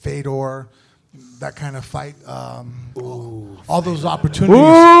 Fedor, that kind of fight. All those opportunities.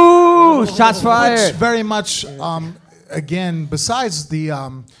 Ooh, shots fired. Which very much, again, besides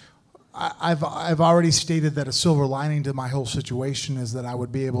the... I've already stated that a silver lining to my whole situation is that I would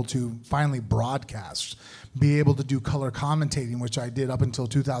be able to finally broadcast, be able to do color commentating, which I did up until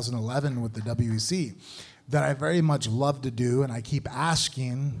 2011 with the WEC, that I very much love to do, and I keep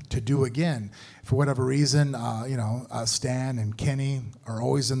asking to do again. For whatever reason, Stan and Kenny are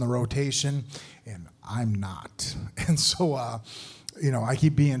always in the rotation, and I'm not. And so, I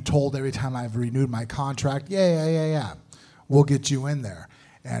keep being told every time I've renewed my contract, yeah, we'll get you in there.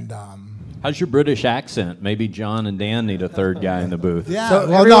 And how's your British accent? Maybe John and Dan need a third guy in the booth. Yeah. So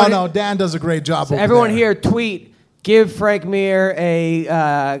Well, no. Dan does a great job. So over everyone there. here, tweet, give Frank Mir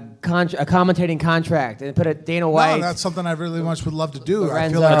a commentating contract and put a Dana White. No, that's something I really much would love to do. Lorenzo.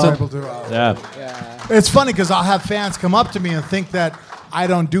 I feel like That's I'm able to. Yeah. It's funny because I'll have fans come up to me and think that I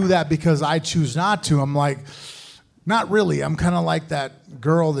don't do that because I choose not to. I'm like, not really. I'm kind of like that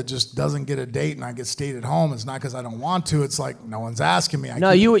girl that just doesn't get a date and I get stayed at home. It's not because I don't want to. It's like no one's asking me.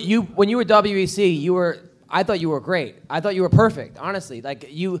 You when you were WEC, I thought you were great. I thought you were perfect. Honestly,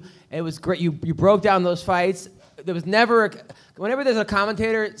 it was great. You broke down those fights. There was never, whenever there's a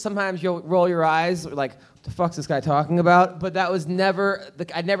commentator, sometimes you'll roll your eyes like, what the fuck's this guy talking about? But that was never,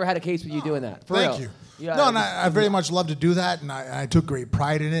 I never had a case with you doing that. For Thank real. you. Yeah, no, and I very much love to do that, and I took great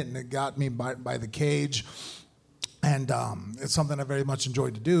pride in it, and it got me by the cage. And it's something I very much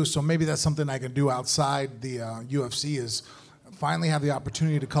enjoyed to do. So maybe that's something I can do outside the UFC is finally have the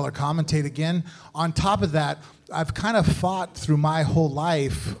opportunity to color commentate again. On top of that, I've kind of fought through my whole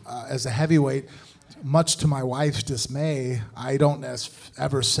life as a heavyweight. Much to my wife's dismay, I don't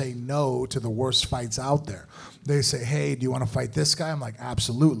ever say no to the worst fights out there. They say, hey, do you want to fight this guy? I'm like,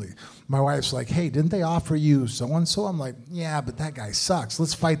 absolutely. My wife's like, hey, didn't they offer you so-and-so? I'm like, yeah, but that guy sucks.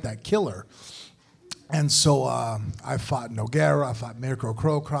 Let's fight that killer. And so I fought Nogueira, I fought Mirko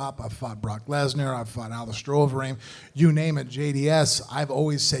Cro Cop, I fought Brock Lesnar, I fought Alistair Overeem. You name it, JDS. I've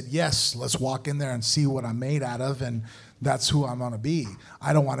always said, yes, let's walk in there and see what I'm made out of, and that's who I'm going to be.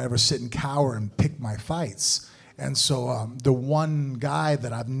 I don't want to ever sit and cower and pick my fights. And so the one guy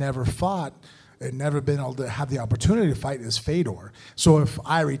that I've never fought and never been able to have the opportunity to fight is Fedor. So if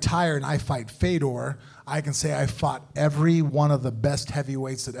I retire and I fight Fedor, I can say I fought every one of the best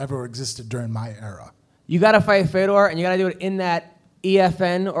heavyweights that ever existed during my era. You got to fight Fedor, and you got to do it in that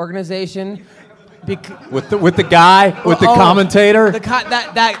EFN organization. With the guy, with the commentator?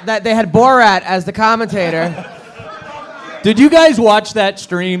 That they had Borat as the commentator. Did you guys watch that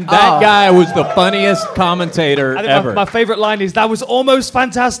stream? That guy was the funniest commentator ever. My favorite line is, that was almost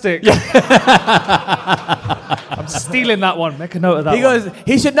fantastic. I'm stealing that one. Make a note of that. He goes,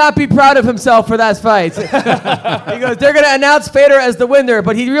 he should not be proud of himself for that fight. He goes, they're going to announce Fedor as the winner,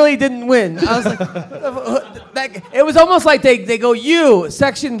 but he really didn't win. I was like, it was almost like they go, you,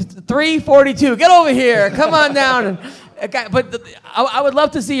 section 342, get over here, come on down. But I would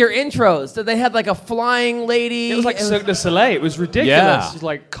love to see your intros. So they had like a flying lady. It was like Cirque du Soleil. It was ridiculous. Yeah. It was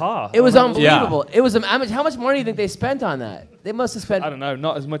like car. It was unbelievable. Yeah. It was how much money do you think they spent on that? They must have spent. I don't know.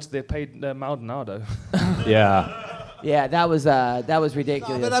 Not as much as they paid Maldonado. Yeah. Yeah, that was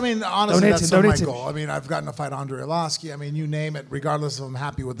ridiculous. But I mean, honestly, that's still my donate goal. I mean, I've gotten to fight Andrei Arlovski. I mean, you name it, regardless of I'm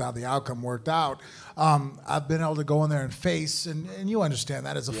happy with how the outcome worked out. I've been able to go in there and face, and you understand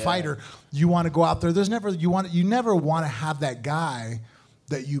that as a fighter, you want to go out there. You never want to have that guy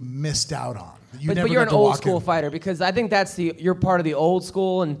that you missed out on. But you're an old school fighter, because I think you're part of the old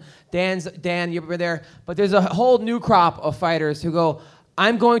school, and Dan, you were there. But there's a whole new crop of fighters who go,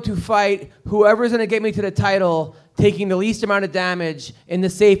 I'm going to fight whoever's going to get me to the title, taking the least amount of damage in the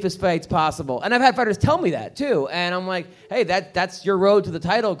safest fights possible. And I've had fighters tell me that too, and I'm like, hey, that's your road to the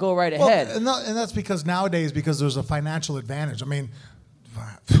title. Go right ahead. And that's because nowadays, because there's a financial advantage. I mean,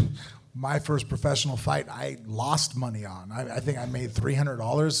 my first professional fight, I lost money on. I think I made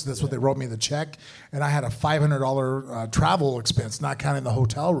 $300. That's what they wrote me the check, and I had a $500 travel expense, not counting the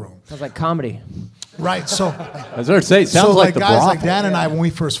hotel room. Sounds like comedy. Right. So, I was going to say, it sounds like the guys brothel. like Dan and I, when we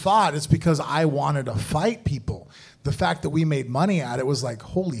first fought, it's because I wanted to fight people. The fact that we made money at it was like,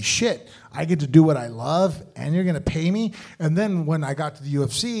 holy shit, I get to do what I love, and you're going to pay me? And then when I got to the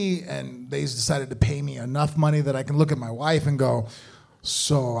UFC, and they decided to pay me enough money that I can look at my wife and go,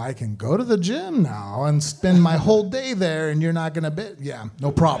 so I can go to the gym now and spend my whole day there, and you're not going to bid? Yeah,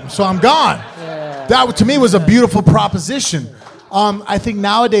 no problem. So I'm gone. Yeah. That, to me, was a beautiful proposition. I think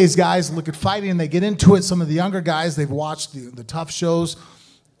nowadays guys look at fighting and they get into it. Some of the younger guys, they've watched the tough shows,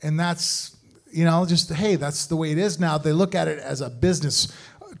 and that's, just, hey, that's the way it is now. They look at it as a business.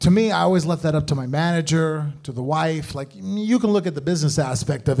 To me, I always left that up to my manager, to the wife. Like, you can look at the business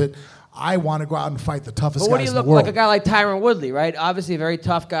aspect of it. I want to go out and fight the toughest guys in the world. But what do you look like a guy like Tyron Woodley, right? Obviously a very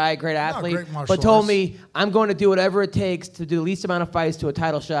tough guy, great athlete, but told me, I'm going to do whatever it takes to do the least amount of fights to a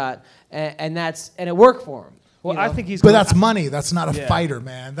title shot, and it worked for him. Well, I think he's. But that's money. That's not a fighter,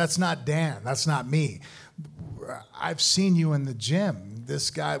 man. That's not Dan. That's not me. I've seen you in the gym. This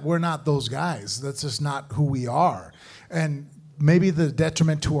guy, we're not those guys. That's just not who we are. And maybe the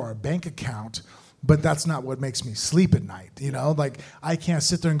detriment to our bank account, but that's not what makes me sleep at night. Like, I can't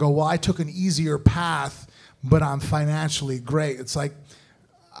sit there and go, well, I took an easier path, but I'm financially great. It's like,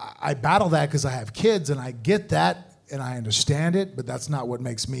 I battle that because I have kids, and I get that. And I understand it, but that's not what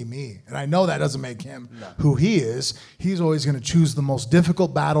makes me me. And I know that doesn't make him who he is. He's always going to choose the most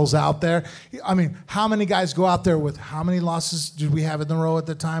difficult battles out there. I mean, how many guys go out there with, how many losses did we have in the row at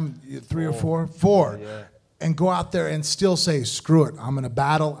the time? 3 or 4? 4. Yeah. And go out there and still say, screw it, I'm going to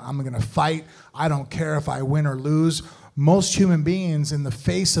battle, I'm going to fight. I don't care if I win or lose. most human beings, in the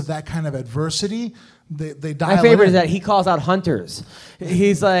face of that kind of adversity, they dial My favorite in. is that he calls out hunters.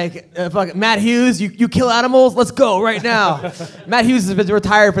 He's like, fuck, Matt Hughes, you kill animals? Let's go right now. Matt Hughes has been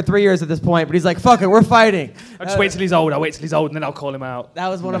retired for 3 years at this point, but he's like, fuck it, we're fighting. I just wait till he's old. And then I'll call him out. That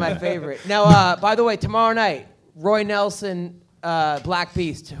was one of my favorite. Now, by the way, tomorrow night, Roy Nelson, Black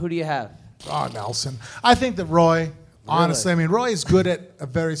Beast. Who do you have? Oh, Nelson. I think that Roy, honestly, I mean, Roy is good at a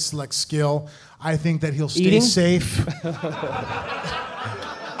very select skill. I think that he'll stay Eating? safe.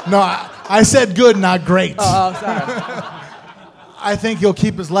 No, I said good, not great. Oh, sorry. I think he'll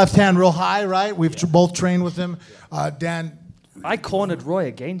keep his left hand real high, right? We've both trained with him. Dan, I cornered Roy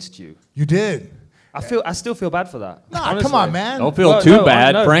against you. you did. I still feel bad for that. Nah, honestly. come on, man. Don't feel No, too no,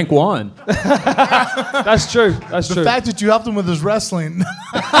 bad. no. Frank won. That's true. That's The true. fact that you helped him with his wrestling,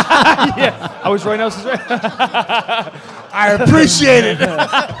 I was Roy Nelson's. I appreciate it.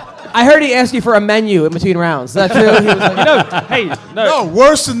 I heard he asked you for a menu in between rounds. Is that true? He was like, No,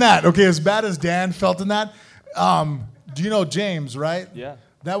 worse than that. Okay, as bad as Dan felt in that. Do you know James, right? Yeah.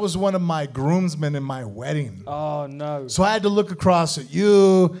 That was one of my groomsmen in my wedding. Oh no. So I had to look across at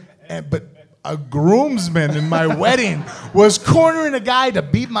you, but a groomsman in my wedding was cornering a guy to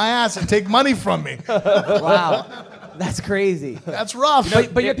beat my ass and take money from me. wow, that's crazy. That's rough.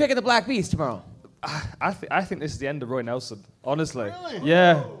 But you're picking the Black Beast tomorrow. I think this is the end of Roy Nelson. Honestly. Really?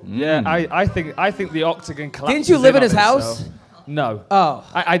 Yeah. Yeah. I think the octagon collapses. Didn't you live in on his house? itself. No. Oh.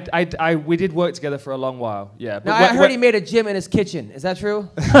 We did work together for a long while. Yeah. Now, I heard he made a gym in his kitchen. Is that true?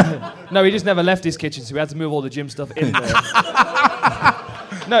 No, he just never left his kitchen, so we had to move all the gym stuff in there.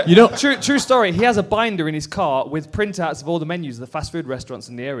 No, You know- true story. He has a binder in his car with printouts of all the menus of the fast food restaurants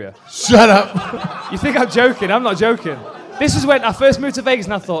in the area. Shut up. You think I'm joking? I'm not joking. This is when I first moved to Vegas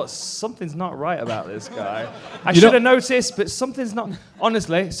and I thought, something's not right about this guy. I should have noticed, but something's not.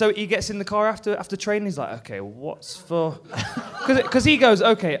 Honestly, so he gets in the car after training, he's like, okay, what's for... Because he goes,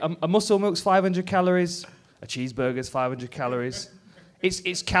 okay, a muscle milk's 500 calories, a cheeseburger's 500 calories.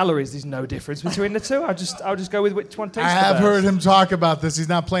 It's calories, there's no difference between the two. I'll just go with which one tastes I the have best. heard him talk about this. He's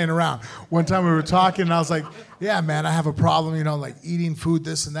not playing around. One time we were talking, and I was like, yeah, man, I have a problem, like eating food,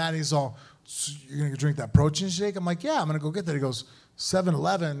 this and that. And he's all, so you're going to drink that protein shake? I'm like, yeah, I'm going to go get that. He goes,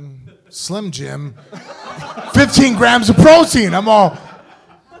 7-Eleven, Slim Jim, 15 grams of protein. I'm all,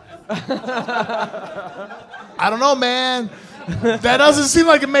 I don't know, man. That doesn't seem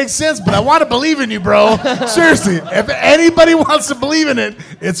like it makes sense, but I want to believe in you, bro. Seriously, if anybody wants to believe in it,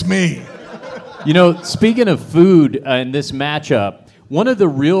 it's me. Speaking of food in this matchup, one of the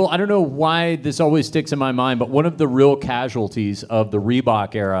real, I don't know why this always sticks in my mind, but one of the real casualties of the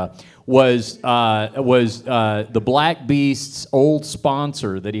Reebok era was the Black Beast's old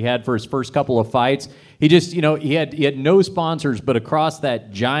sponsor that he had for his first couple of fights. He just, he had no sponsors, but across that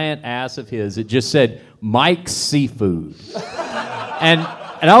giant ass of his, it just said Mike's Seafood. And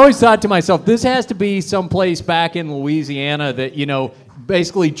I always thought to myself, this has to be someplace back in Louisiana that,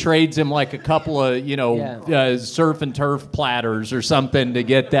 basically trades him like a couple of, surf and turf platters or something to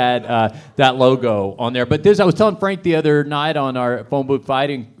get that logo on there. But I was telling Frank the other night on our Phone Booth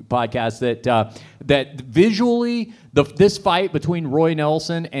Fighting podcast that visually this fight between Roy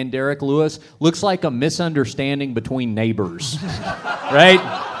Nelson and Derek Lewis looks like a misunderstanding between neighbors,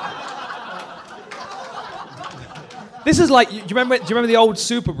 right? This is like, do you remember the old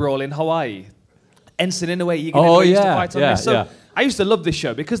Super Brawl in Hawaii? Ensign Inoue, Oh, used to yeah, fight on yeah, this. So yeah. I used to love this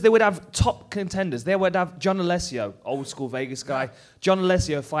show because they would have top contenders. They would have John Alessio, old school Vegas guy, John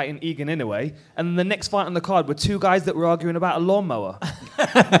Alessio fighting Egan Inoue, and then the next fight on the card were two guys that were arguing about a lawnmower.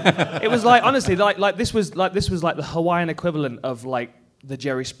 It was like, honestly, this was like the Hawaiian equivalent of like the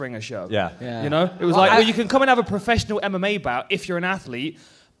Jerry Springer show. Yeah. It was you can come and have a professional MMA bout if you're an athlete.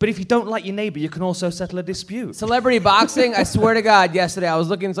 But if you don't like your neighbor, you can also settle a dispute. Celebrity boxing, I swear to God, yesterday I was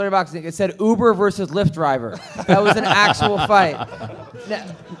looking at celebrity boxing. It said Uber versus Lyft driver. That was an actual fight.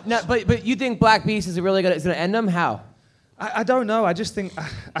 But you think Black Beast is going to end them? How? I don't know. I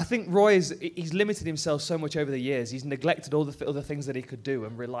think Roy he's limited himself so much over the years. He's neglected all the other things that he could do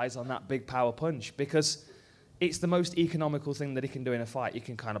and relies on that big power punch because it's the most economical thing that he can do in a fight. You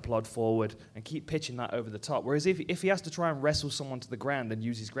can kind of plod forward and keep pitching that over the top. Whereas if he has to try and wrestle someone to the ground and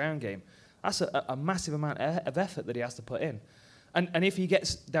use his ground game, that's a massive amount of effort that he has to put in. And if he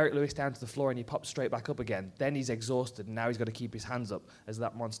gets Derek Lewis down to the floor and he pops straight back up again, then he's exhausted and now he's got to keep his hands up as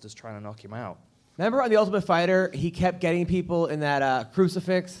that monster's trying to knock him out. Remember on The Ultimate Fighter, he kept getting people in that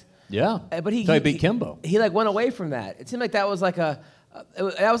crucifix? Yeah. But he beat Kimbo. He went away from that. It seemed like that was like a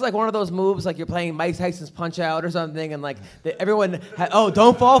That was like one of those moves, like you're playing Mike Tyson's Punch Out or something, and like everyone had,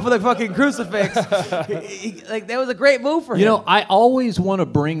 don't fall for the fucking crucifix. Like that was a great move for him. You know, I always want to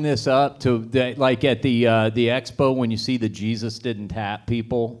bring this up to like at the expo when you see the Jesus didn't tap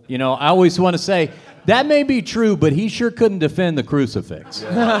people. You know, I always want to say that may be true, but he sure couldn't defend the crucifix.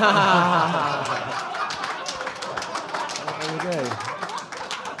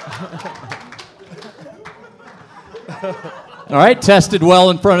 All right, tested well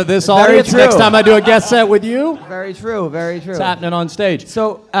in front of this audience. true. Next time I do a guest set with you, Very true, very true. it's happening on stage.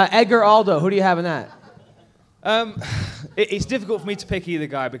 So, Edgar Aldo, who do you have in that? It's difficult for me to pick either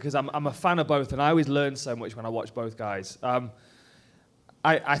guy because I'm a fan of both, and I always learn so much when I watch both guys.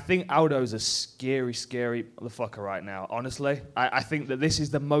 I think Aldo's a scary, scary motherfucker right now. Honestly, I think that this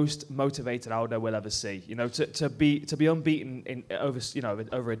is the most motivated Aldo we'll ever see. You know, to be unbeaten in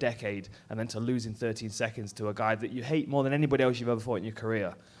over a decade, and then to lose in 13 seconds to a guy that you hate more than anybody else you've ever fought in your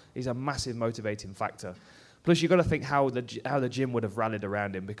career, is a massive motivating factor. Plus, you've got to think how the gym would have rallied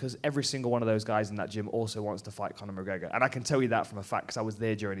around him, because every single one of those guys in that gym also wants to fight Conor McGregor. And I can tell you that from a fact, because I was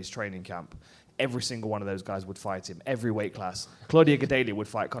there during his training camp. Every single one of those guys would fight him, every weight class. Claudia Gadelha would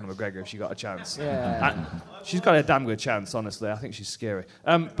fight Conor McGregor if she got a chance. Yeah. She's got a damn good chance, honestly. I think she's scary.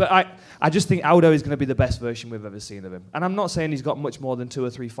 But I just think Aldo is going to be the best version we've ever seen of him. And I'm not saying he's got much more than 2 or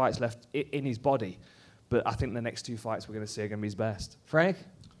 3 fights left in his body, but I think the next 2 fights we're going to see are going to be his best. Frank?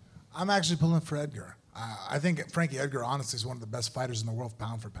 I'm actually pulling for Edgar. I think Frankie Edgar, honestly, is one of the best fighters in the world,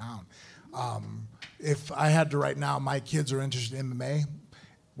 pound for pound. If I had to right now, my kids are interested in MMA.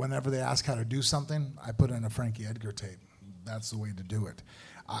 Whenever they ask how to do something, I put in a Frankie Edgar tape. That's the way to do it.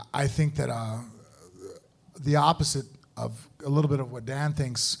 I think that the opposite of a little bit of what Dan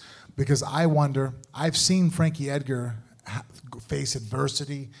thinks, because I wonder, I've seen Frankie Edgar face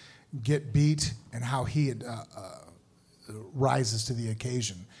adversity, get beat, and how he rises to the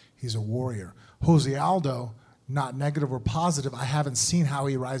occasion. He's a warrior. Jose Aldo, not negative or positive, I haven't seen how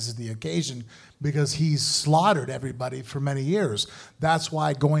he rises to the occasion because he's slaughtered everybody for many years. That's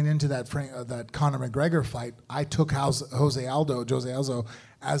why going into that Conor McGregor fight, I took Jose Aldo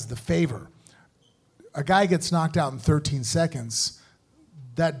as the favor. A guy gets knocked out in 13 seconds,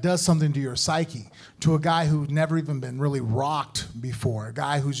 that does something to your psyche. To a guy who's never even been really rocked before, a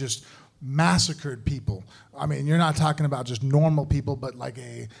guy who's just massacred people. I mean, you're not talking about just normal people, but like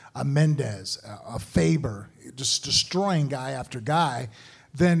a Mendez, a Faber, just destroying guy after guy.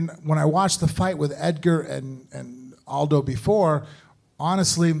 Then when I watched the fight with Edgar and Aldo before,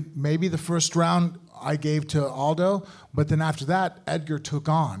 honestly, maybe the first round I gave to Aldo, but then after that, Edgar took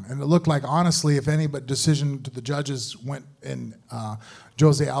on. And it looked like, honestly, if any but decision to the judges went in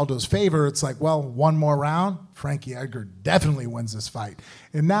Jose Aldo's favor, it's like, well, one more round, Frankie Edgar definitely wins this fight.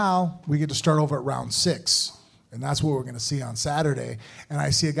 And now we get to start over at round 6. And that's what we're going to see on Saturday. And I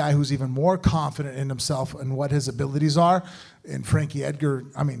see a guy who's even more confident in himself and what his abilities are. And Frankie Edgar,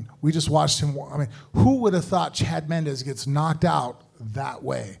 I mean, we just watched him. I mean, who would have thought Chad Mendes gets knocked out that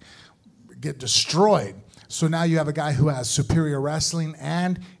way, get destroyed? So now you have a guy who has superior wrestling,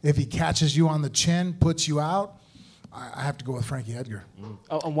 and if he catches you on the chin, puts you out, I have to go with Frankie Edgar.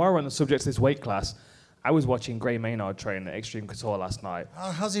 Oh, and while we're on the subject of this weight class, I was watching Gray Maynard train at Extreme Couture last night.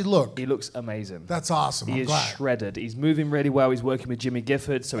 How's he look? He looks amazing. That's awesome. He I'm is glad. shredded. He's moving really well. He's working with Jimmy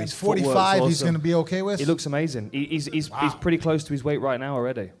Gifford, so he's 45. He's going to be okay with. He looks amazing. He's pretty close to his weight right now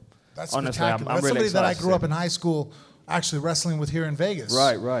already. That's honestly, spectacular. I'm That's really somebody that I excited grew to up see in high school actually wrestling with here in Vegas.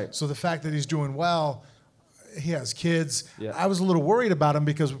 Right. So the fact that he's doing well, he has kids. Yeah. I was a little worried about him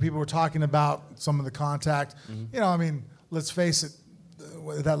because people were talking about some of the contact. Mm-hmm. You know, I mean, let's face it,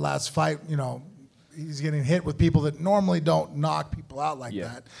 that last fight, you know, he's getting hit with people that normally don't knock people out like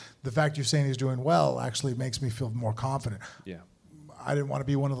that. The fact you're saying he's doing well actually makes me feel more confident. Yeah. I didn't want to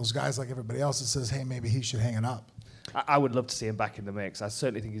be one of those guys like everybody else that says, hey, maybe he should hang it up. I would love to see him back in the mix. I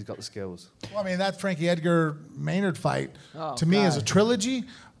certainly think he's got the skills. Well, I mean, that Frankie Edgar Maynard fight, Oh, to me, God. is a trilogy.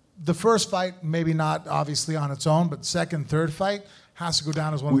 The first fight, maybe not obviously on its own, but second, third fight has to go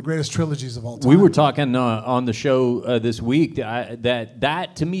down as one of the greatest trilogies of all time. We were talking on the show this week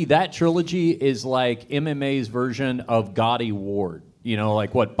that to me, that trilogy is like MMA's version of Gotti Ward. You know,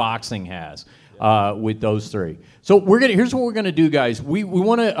 like what boxing has with those three. So here's what we're gonna do, guys. We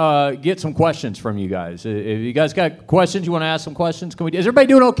want to get some questions from you guys. If you guys got questions, you want to ask some questions? Is everybody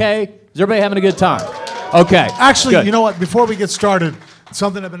doing okay? Is everybody having a good time? Okay. Actually, good. you know what? Before we get started,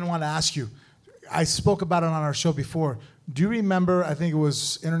 something I've been wanting to ask you. I spoke about it on our show before. Do you remember, I think it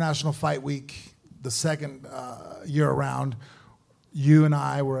was International Fight Week, the second year around, you and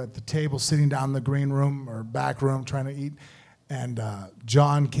I were at the table sitting down in the green room or back room trying to eat, And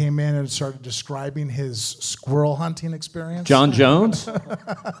John came in and started describing his squirrel hunting experience. John Jones?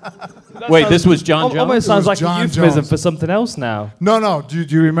 Wait, this was John Jones? Almost sounds like John a euphemism Jones. for something else now. No. Do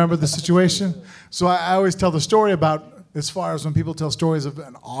you remember the situation? So I always tell the story about, as far as when people tell stories of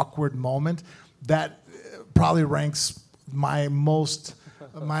an awkward moment, that probably ranks my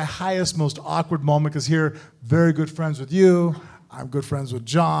highest, most awkward moment, because here, very good friends with you, I'm good friends with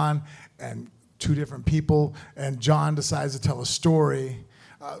John, and two different people, and John decides to tell a story.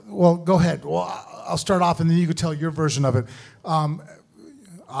 Well, go ahead. Well, I'll start off, and then you can tell your version of it.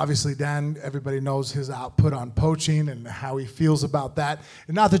 Obviously, Dan, everybody knows his output on poaching and how he feels about that.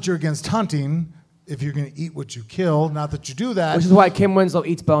 And not that you're against hunting, if you're going to eat what you kill, not that you do that. Which is why Kim Winslow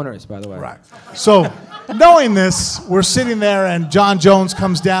eats boners, by the way. Right. So, knowing this, we're sitting there, and John Jones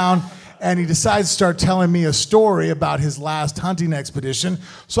comes down, and he decides to start telling me a story about his last hunting expedition.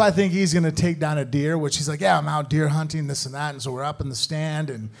 So I think he's going to take down a deer, which he's like, yeah, I'm out deer hunting, this and that. And so we're up in the stand,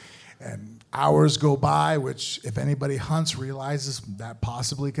 and hours go by, which if anybody hunts realizes that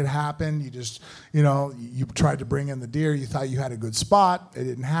possibly could happen. You just, you tried to bring in the deer. You thought you had a good spot. It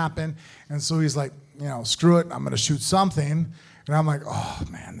didn't happen. And so he's like, screw it. I'm going to shoot something. And I'm like, oh,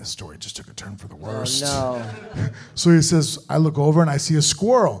 man, this story just took a turn for the worst. Oh, no. So he says, I look over and I see a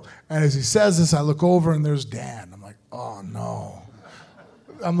squirrel. And as he says this, I look over and there's Dan. I'm like, oh, no.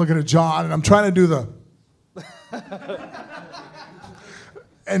 I'm looking at John and I'm trying to do the...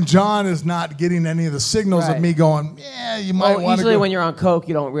 And John is not getting any of the signals of me going, yeah, you might want to usually go. when you're on coke,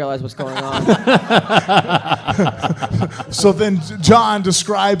 you don't realize what's going on. So then John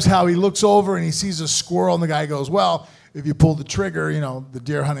describes how he looks over and he sees a squirrel, and the guy goes, well, if you pull the trigger, the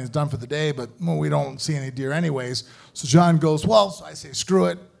deer hunting is done for the day, but we don't see any deer anyways. So John goes, well, so I say, screw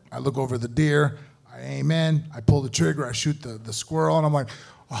it. I look over the deer, I aim in, I pull the trigger, I shoot the squirrel, and I'm like,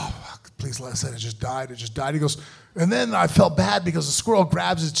 oh, please let us say it just died. He goes, and then I felt bad because the squirrel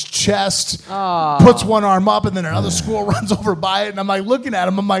grabs its chest, puts one arm up, and then another squirrel runs over by it, and I'm like looking at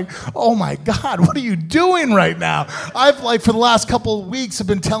him, I'm like, oh my God, what are you doing right now? I've for the last couple of weeks have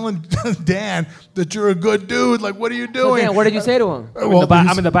been telling Dan that you're a good dude, like what are you So doing? Dan, what did you say to him?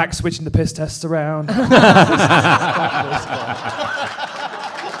 I'm in the back switching the piss tests around.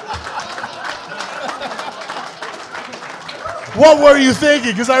 What were you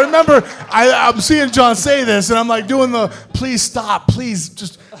thinking? Because I remember I'm seeing John say this, and I'm like doing the, please stop, please,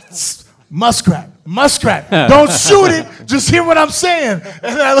 just muskrat, don't shoot it, just hear what I'm saying. And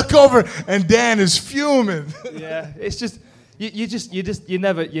then I look over, and Dan is fuming. Yeah, it's just you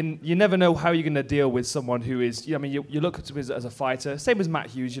never know how you're going to deal with someone who is. You look at him as a fighter. Same as Matt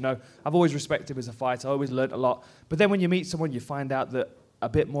Hughes. I've always respected him as a fighter. I always learned a lot. But then when you meet someone, you find out that a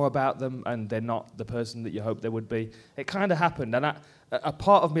bit more about them, and they're not the person that you hope they would be. It kind of happened, and a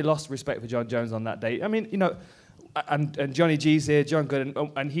part of me lost respect for John Jones on that day. And Johnny G's here, John Good,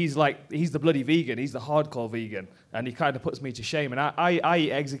 and he's the bloody vegan. He's the hardcore vegan, and he kind of puts me to shame. And I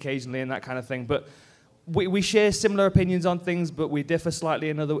eat eggs occasionally and that kind of thing, but we share similar opinions on things, but we differ slightly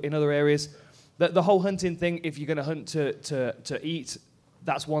in other areas. The whole hunting thing, if you're going to hunt to eat,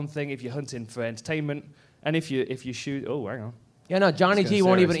 that's one thing. If you're hunting for entertainment, and if you shoot, oh, hang on. Yeah, no, Johnny G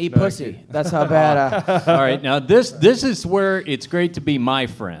won't even eat No, pussy. That's how bad. All right, now this is where it's great to be my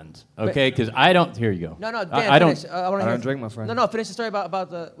friend, okay? Because I don't. Here you go. No, Dan, I finish. don't. I want to hear. don't drink, my friend. No, finish the story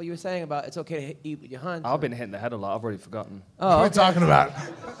about what you were saying about it's okay to eat what you hunt. I've been hitting the head a lot. I've already forgotten. What are you talking about?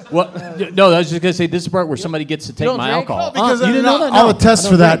 Well, no, I was just gonna say this is the part where somebody gets to take don't my drink? alcohol. Because you didn't know that? I'll No, attest I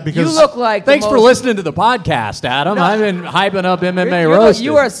for don't that drink. because You look like Thanks the for most- listening to the podcast, Adam. I've been hyping up MMA You're roasted.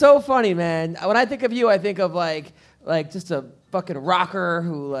 you are so funny, man. When I think of you, I think of like just a fucking rocker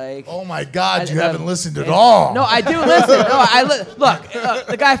who like. oh my God, you I- haven't listened at all. No, I do listen. No, look.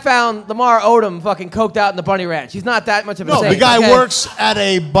 The guy found Lamar Odom fucking coked out in the Bunny Ranch. He's not that much of a No, saint. the guy okay? works at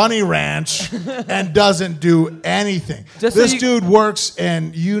a bunny ranch and doesn't do anything. Just so This you- dude works,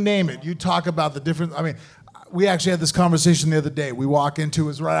 and you name it. You talk about the different. I mean, we actually had this conversation the other day. We walk into, it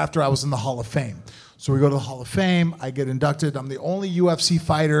was right after I was in the Hall of Fame. So we go to the Hall of Fame. I get inducted. I'm the only UFC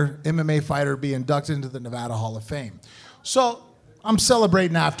fighter, MMA fighter, be inducted into the Nevada Hall of Fame. So I'm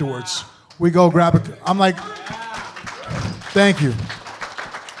celebrating afterwards. We go grab a. I'm like, thank you.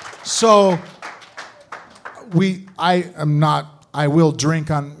 So I will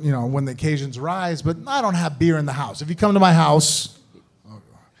drink on, when the occasions rise, but I don't have beer in the house. If you come to my house,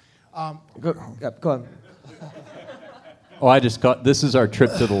 Go on. Oh, I just caught. This is our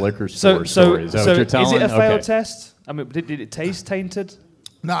trip to the liquor So, store story. Is that what you're is telling? it a failed Okay. test? I mean, did it taste tainted?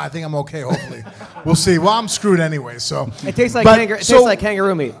 no, I think I'm okay, hopefully. We'll see. Well, I'm screwed anyway, so. It tastes like But- tastes like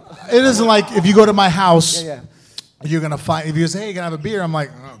kangaroo meat. It isn't like if you go to my house, Yeah. you're going to find, if you say, hey, you can have a beer, I'm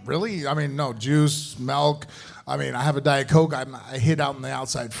like, oh, really? I mean, no, juice, milk. I mean, I have a Diet Coke. I hid out in the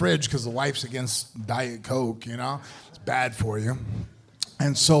outside fridge because the wife's against Diet Coke, you know? It's bad for you.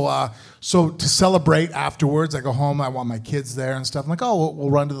 And so to celebrate afterwards, I go home, I want my kids there and stuff. I'm like, oh,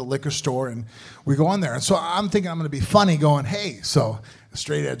 we'll run to the liquor store, and we go in there. And so I'm thinking I'm going to be funny going, hey, so a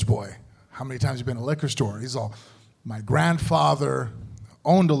straight edge boy, how many times have you been to a liquor store? He's all, my grandfather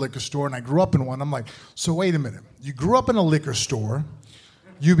owned a liquor store, and I grew up in one. I'm like, so wait a minute. You grew up in a liquor store.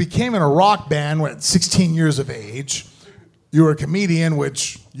 You became in a rock band at 16 years of age. You were a comedian,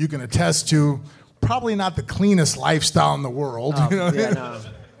 which you can attest to, probably not the cleanest lifestyle in the world. Oh, you know? yeah, no.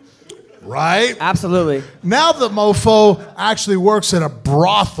 Right? Absolutely. Now the mofo actually works at a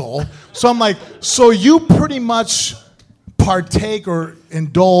brothel. So I'm like, so you pretty much partake or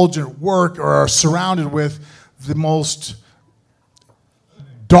indulge or work or are surrounded with the most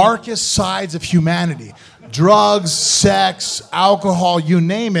darkest sides of humanity. Drugs, sex, alcohol, you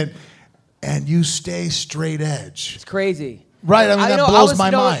name it, and you stay straight edge. It's crazy. Right, I mean, that blows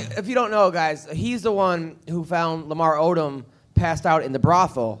my mind. If you don't know, guys, he's the one who found Lamar Odom passed out in the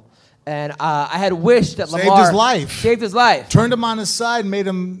brothel. And I had wished that Saved Lamar... his life. Saved his life. Turned him on his side, made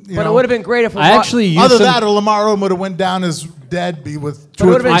him, But it would have been great if I Lamar... actually used Other some- that, or Lamar Odom would have went down as dead, be with But it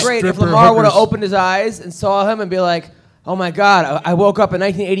would have been great if stripper Lamar would have hookers. opened his eyes and saw him and be like, oh my God, I woke up in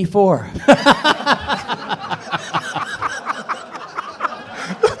 1984.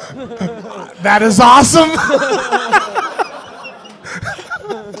 That is awesome.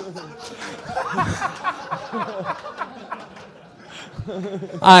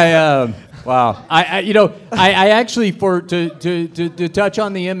 Wow. I actually to touch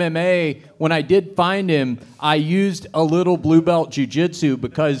on the MMA, when I did find him, I used a little blue belt jiu-jitsu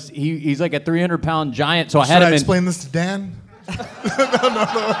because he's like a 300-pound giant. So I had Should him I in. explain this to Dan?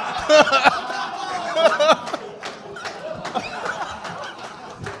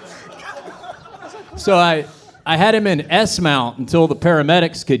 So I had him in S mount until the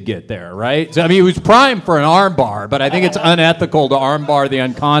paramedics could get there, right? So I mean, he was primed for an arm bar, but I think it's unethical to arm bar the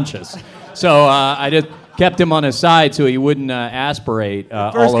unconscious. So I just kept him on his side so he wouldn't aspirate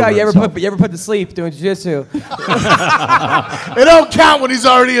all First over guy you himself. ever put to sleep doing jiu-jitsu. It don't count when he's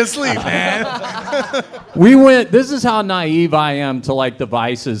already asleep, man. We went. This is how naive I am to like the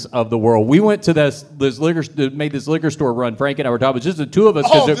vices of the world. We went to this made this liquor store run. Frank and I were talking. It was just the two of us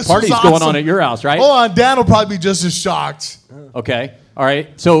because Oh, the this party's was going awesome. on at your house, right? Hold on, Dan will probably be just as shocked. Okay. All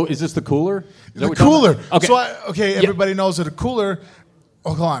right. So is this the cooler? Is that The what we're talking cooler. about? Okay. So everybody knows that a cooler.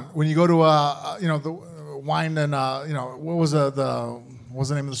 Oh, hold on. When you go to the wine and what was the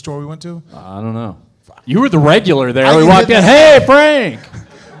name of the store we went to? I don't know. You were the regular there. I We did walked in. that. Hey, Frank.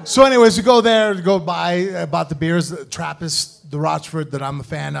 So, anyways, we go there to go buy bought the beers, the Trappist, the Rochford that I'm a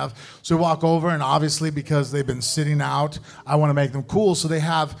fan of. So we walk over, and obviously because they've been sitting out, I want to make them cool. So they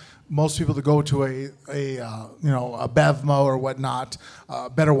have most people to go to a Bevmo or whatnot,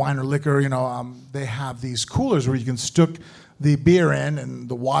 Better Wine or Liquor. They have these coolers where you can stick the beer in, and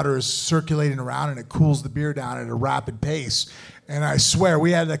the water is circulating around, and it cools the beer down at a rapid pace. And I swear,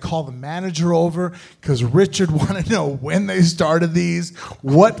 we had to call the manager over because Richard wanted to know when they started these.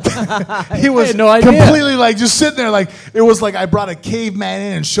 What he was had no idea. completely like just sitting there, like it was like I brought a caveman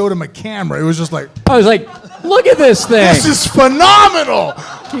in and showed him a camera. It was just like, I was like, look at this thing. this is phenomenal.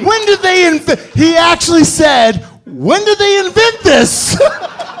 When did they invent? He actually said, when did they invent this?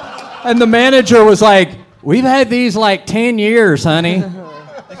 And the manager was like, we've had these like 10 years, honey.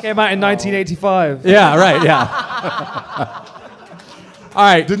 They came out in 1985. Yeah, right, yeah. All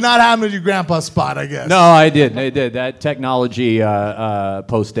right. Did not happen at your grandpa's spot, I guess. No, I did. I did. That technology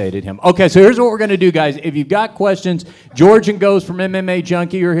post-dated him. Okay, so here's what we're going to do, guys. If you've got questions, George and Goes from MMA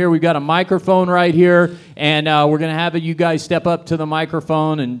Junkie are here. We've got a microphone right here, and we're going to have you guys step up to the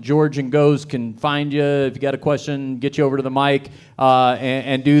microphone, and George and Goes can find you. If you got a question, get you over to the mic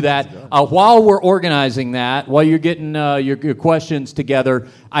and do that. While we're organizing that, while you're getting your questions together,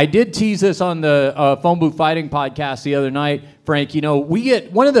 I did tease this on the Phone Booth Fighting podcast the other night. Frank, we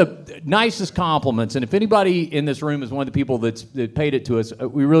get one of the nicest compliments, and if anybody in this room is one of the people that paid it to us,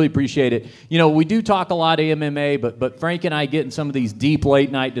 we really appreciate it. We do talk a lot of MMA, but Frank and I get in some of these deep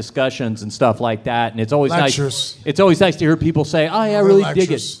late night discussions and stuff like that, and it's always Lectures. nice. It's always nice to hear people say, "Oh yeah, I really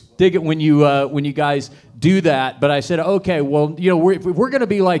Lectures. dig it when you guys do that." But I said, okay, well, if we're going to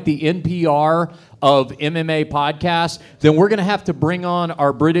be like the NPR of MMA podcasts, then we're going to have to bring on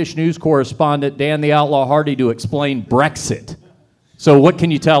our British news correspondent, Dan the Outlaw Hardy, to explain Brexit. So what can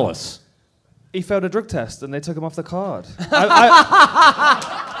you tell us? He failed a drug test and they took him off the card.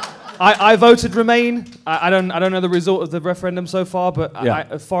 I voted Remain. I don't know the result of the referendum so far, but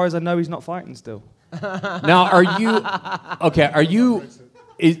as far as I know, he's not fighting still. Now, are you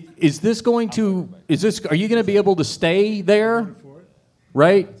is this going to? Are you going to be able to stay there?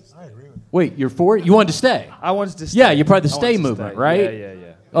 Right. I agree with you. Wait, you're for it? You wanted to stay? I wanted to stay. Yeah, you're part of the I wanted stay to movement, stay. right?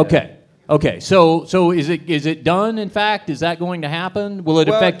 Yeah. Okay. Okay. So is it done? In fact, is that going to happen? Will it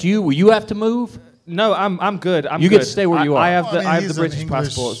Well- affect you? Will you have to move? No, I'm good. You good. get to stay where you are. I have Well, the I mean, I have he's the an British English-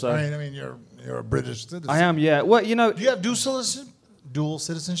 passport, so I mean, you're a British citizen. I am. Yeah. Well, Do you have dual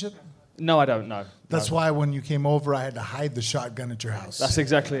citizenship? No, I don't know. That's why when you came over, I had to hide the shotgun at your house. That's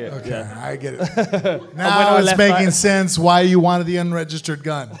exactly it. okay, Yeah. I get it. when Now I it's left making back- sense why you wanted the unregistered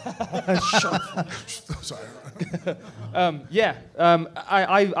gun. Sorry.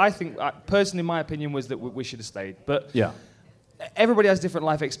 I think personally, my opinion was that we should have stayed, but Yeah. everybody has different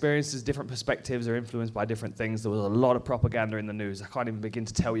life experiences, different perspectives, are influenced by different things. There was a lot of propaganda in the news. I can't even begin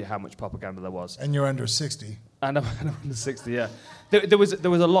to tell you how much propaganda there was. And you're under 60. And I'm under 60, yeah. There was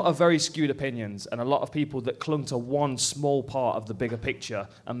a lot of very skewed opinions and a lot of people that clung to one small part of the bigger picture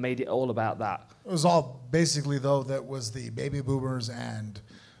and made it all about that. It was all basically, though, that was the baby boomers and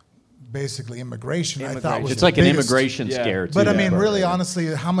basically immigration. I thought was It's the like an biggest- immigration Yeah. scare, too. But I mean, Yeah. really, honestly,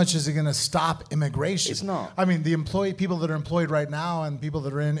 how much is it going to stop immigration? It's not. I mean, the people that are employed right now and people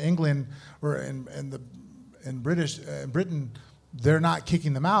that are in England or in Britain, they're not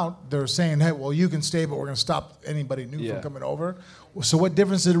kicking them out. They're saying, hey, well, you can stay, but we're going to stop anybody new Yeah. from coming over. So what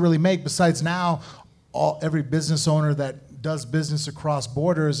difference did it really make? Besides now, every business owner that does business across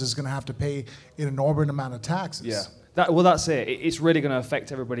borders is going to have to pay an enormous amount of taxes. Yeah. That's it. It's really going to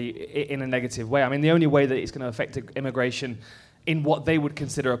affect everybody in a negative way. I mean, the only way that it's going to affect immigration in what they would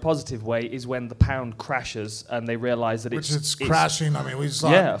consider a positive way is when the pound crashes and they realize that It's crashing. I mean, we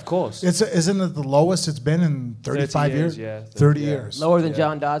saw. Yeah, of course. Isn't it the lowest it's been in 35 years? Yeah, 30 yeah. years. Lower than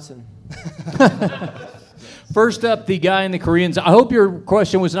John Dodson. First up, the guy in the Koreans. I hope your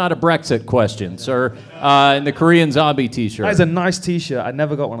question was not a Brexit question, sir. In the Korean zombie T-shirt. That is a nice T-shirt. I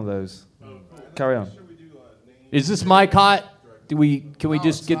never got one of those. Carry on. Is this mic hot? Can we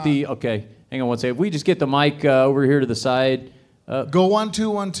just get the? Okay, hang on one second. If we just get the mic over here to the side. Go 1 2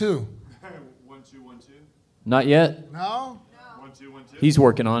 1 2. 1 2 1 2. Not yet. No. 1 2 1 2. He's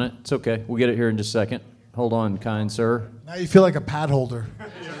working on it. It's okay. We'll get it here in just a second. Hold on, kind sir. Now you feel like a pad holder.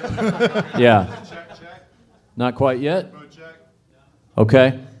 Yeah. Check check. Not quite yet. Phone check.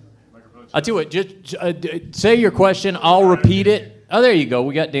 Okay. Microphone check. I'll tell you what. Just say your question. I'll repeat it. Oh, there you go.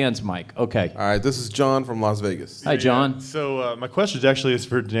 We got Dan's mic. Okay. All right, this is John from Las Vegas. Hi, John. So my question actually is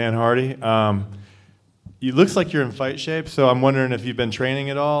for Dan Hardy. It looks like you're in fight shape, so I'm wondering if you've been training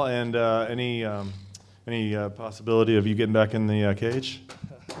at all, and any possibility of you getting back in the cage.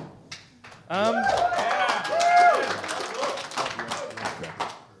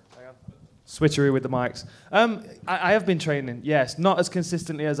 Switchery with the mics. I have been training, yes. Not as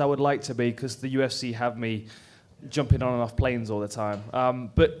consistently as I would like to be because the UFC have me jumping on and off planes all the time.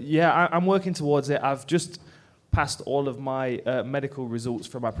 But yeah, I'm working towards it. I've just passed all of my medical results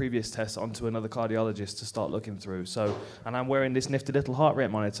from my previous tests onto another cardiologist to start looking through. So, and I'm wearing this nifty little heart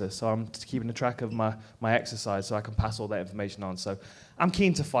rate monitor, so I'm keeping a track of my exercise so I can pass all that information on. So I'm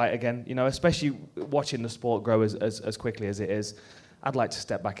keen to fight again, you know, especially watching the sport grow as quickly as it is. I'd like to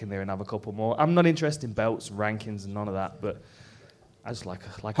step back in there and have a couple more. I'm not interested in belts, rankings, and none of that, but I just like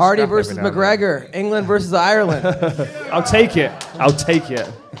a Hardy scrap versus every now and then. McGregor. England versus Ireland. I'll take it. I'll take it.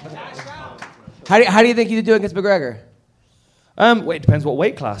 How do you think you do against McGregor? Well, it depends what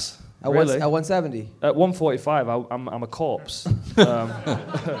weight class. At, Really? at 170. At 145, I'm a corpse.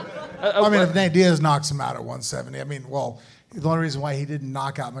 I mean, if Nate Diaz knocks him out at 170, I mean, well, the only reason why he didn't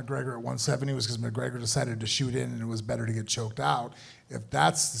knock out McGregor at 170 was because McGregor decided to shoot in and it was better to get choked out. If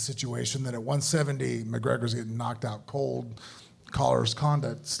that's the situation, then at 170, McGregor's getting knocked out cold, Collar's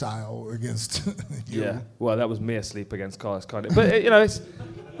Condit style against you. Yeah. Well, that was me asleep against Carlos Condit. But, you know, it's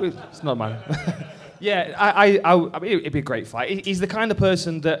not mine. Yeah, I mean, it'd be a great fight. He's the kind of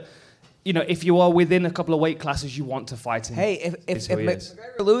person that, you know, if you are within a couple of weight classes, you want to fight him. Hey, if is who he is.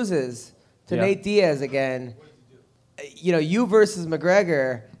 McGregor loses to Yeah. Nate Diaz again, you know, you versus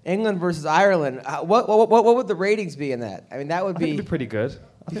McGregor, England versus Ireland, what would the ratings be in that? I mean, that would I think be it'd be pretty good.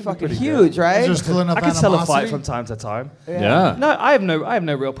 I think it'd be fucking pretty huge, good. right? Is there still enough I could sell a fight animosity? from time to time. Yeah. No, I have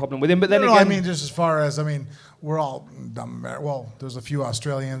no real problem with him. But then No, again, I mean, just as far as, I mean, we're all dumb. Well, there's a few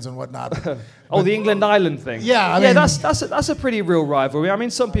Australians and whatnot. But the England Ireland thing. Yeah, I mean- that's a pretty real rivalry. I mean,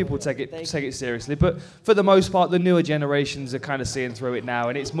 some people take it seriously, but for the most part, the newer generations are kind of seeing through it now,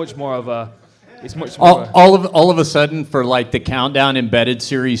 and it's much more of a, It's much more. All of a sudden, for like the Countdown Embedded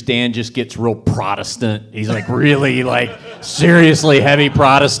series, Dan just gets real Protestant. He's like really like seriously heavy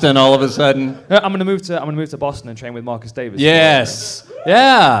Protestant all of a sudden. I'm gonna move to Boston and train with Marcus Davis. Yes.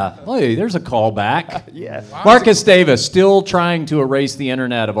 Yeah. Hey, there's a callback. Yeah. Wow. Marcus Davis still trying to erase the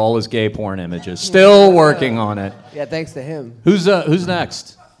internet of all his gay porn images. Still working on it. Yeah, thanks to him. Who's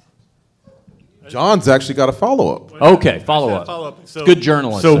next? John's actually got a follow-up. Okay, follow up. So, Good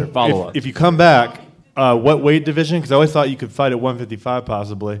journalist. So there. Follow up. if you come back, what weight division? Because I always thought you could fight at 155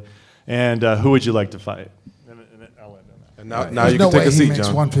 possibly. And who would you like to fight? And now There's you no can take way a seat, he makes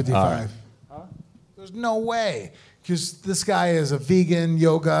John. 155. There's no way. Because this guy is a vegan,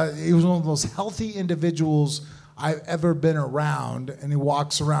 yoga. He was one of the most healthy individuals I've ever been around. And he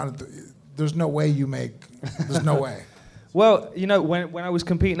walks around. There's no way you make. There's no way. Well, you know, when I was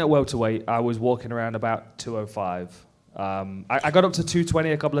competing at welterweight, I was walking around about 205. I got up to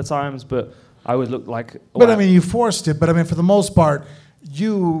 220 a couple of times, but I would look like. But I mean, you forced it. But I mean, for the most part,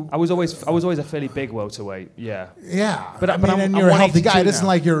 I was always a fairly big welterweight. Yeah. Yeah. But and I'm you're a healthy 182 guy. It isn't now.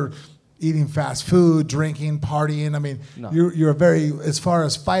 like you're eating fast food, drinking, partying. I mean, No. you're a very, as far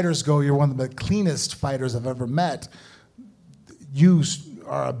as fighters go, you're one of the cleanest fighters I've ever met. You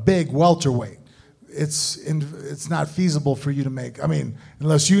are a big welterweight. It's not feasible for you to make. I mean,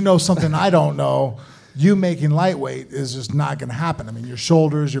 unless you know something I don't know, you making lightweight is just not going to happen. I mean, your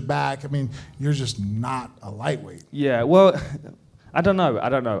shoulders, your back. I mean, you're just not a lightweight. Yeah. Well, I don't know.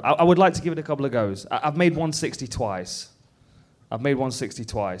 I would like to give it a couple of goes. I've made 160 twice.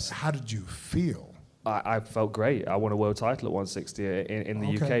 How did you feel? I felt great. I won a world title at 160 in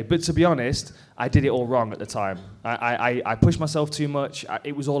the Okay. UK. But to be honest, I did it all wrong at the time. I pushed myself too much.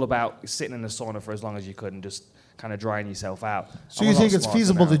 It was all about sitting in the sauna for as long as you could and just kind of drying yourself out. So I'm you a lot think it's smarter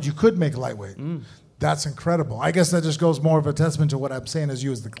feasible now. that you could make lightweight? That's incredible. I guess that just goes more of a testament to what I'm saying as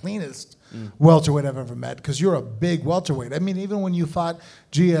you as the cleanest welterweight I've ever met, because you're a big welterweight. I mean, even when you fought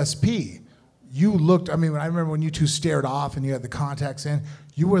GSP, you looked, I mean, I remember when you two stared off and you had the contacts in,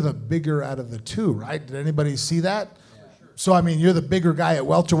 you were the bigger out of the two, right? Did anybody see that? Yeah, sure. So, I mean, you're the bigger guy at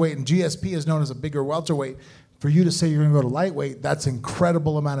welterweight, and GSP is known as a bigger welterweight. For you to say you're going to go to lightweight, that's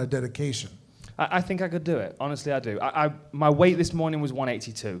incredible amount of dedication. I think I could do it. Honestly, I do. My weight this morning was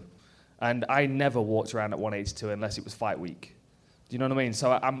 182, and I never walked around at 182 unless it was fight week. Do you know what I mean?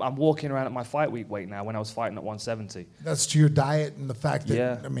 So I'm walking around at my fight week weight now when I was fighting at 170. That's to your diet and the fact that,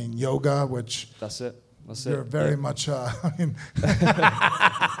 Yeah. I mean, yoga, which That's it. you're very much, I mean,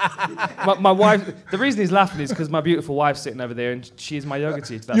 My wife, the reason he's laughing is because my beautiful wife's sitting over there and she's my yoga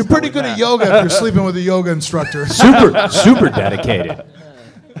teacher. That's you're how pretty we're good there. at yoga if you're sleeping with a yoga instructor. Super dedicated.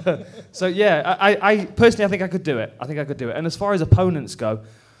 So yeah, I personally, I think I could do it. And as far as opponents go,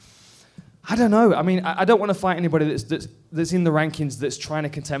 I don't know. I mean, I don't want to fight anybody that's in the rankings that's trying to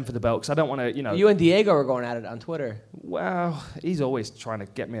contend for the belt, because I don't want to, you know. You and Diego are going at it on Twitter. Well, he's always trying to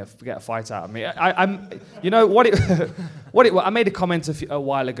get a fight out of me. I'm, you know what? I made a comment a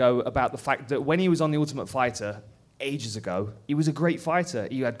while ago about the fact that when he was on The Ultimate Fighter ages ago, he was a great fighter.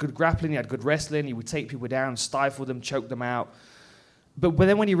 He had good grappling, he had good wrestling. He would take people down, stifle them, choke them out. But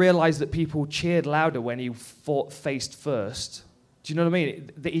then when he realized that people cheered louder when he fought faced first. Do you know what I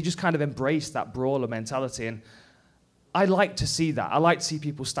mean? He just kind of embraced that brawler mentality, and I like to see that. I like to see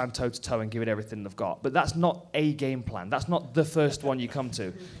people stand toe-to-toe and give it everything they've got, but that's not a game plan. That's not the first one you come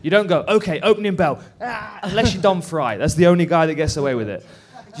to. You don't go, okay, opening bell, unless you're Dom Fry. That's the only guy that gets away with it.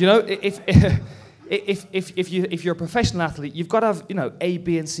 You know, if you're a professional athlete, you've got to have, you know, A,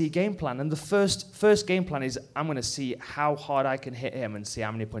 B, and C game plan, and the first game plan is I'm going to see how hard I can hit him and see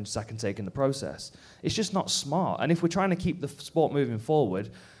how many punches I can take in the process. It's just not smart. And if we're trying to keep the sport moving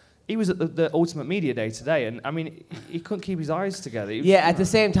forward, he was at the Ultimate Media Day today, and I mean, he couldn't keep his eyes together. Yeah, at the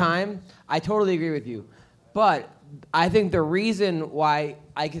same time, I totally agree with you. But I think the reason why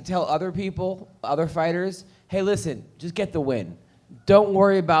I could tell other people, other fighters, hey, listen, just get the win. Don't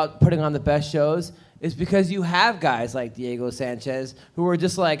worry about putting on the best shows, is because you have guys like Diego Sanchez who are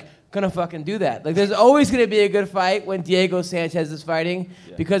just like, gonna fucking do that. Like, there's always gonna be a good fight when Diego Sanchez is fighting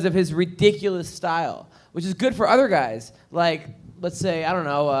because of his ridiculous style, which is good for other guys. Like, let's say, I don't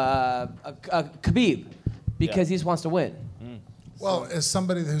know, Khabib, because he just wants to win. Well, as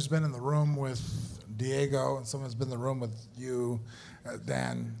somebody who's been in the room with Diego and someone who's been in the room with you,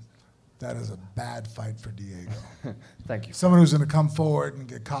 Dan, that is a bad fight for Diego. Thank you. Someone who's going to come forward and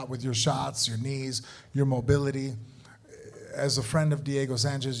get caught with your shots, your knees, your mobility. As a friend of Diego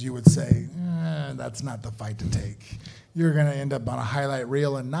Sanchez, you would say, that's not the fight to take. You're going to end up on a highlight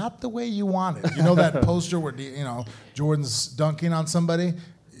reel and not the way you want it. You know that poster where, Jordan's dunking on somebody?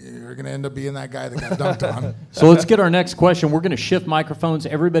 you're going to end up being that guy that got dunked on. So let's get our next question. We're going to shift microphones.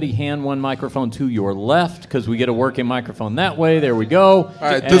 Everybody hand one microphone to your left because we get a working microphone that way. There we go. All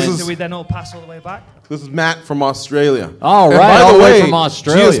right, Do we then all pass all the way back? This is Matt from Australia. All And right, by all the the way way, from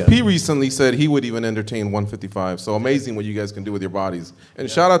Australia. GSP recently said he would even entertain 155. So amazing what you guys can do with your bodies.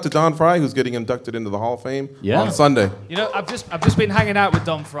 And shout out to Don Fry, who's getting inducted into the Hall of Fame on Sunday. You know, I've just been hanging out with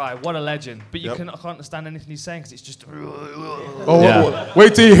Don Fry. What a legend! But you Yep. can't understand anything he's saying because it's just. Oh, Yeah.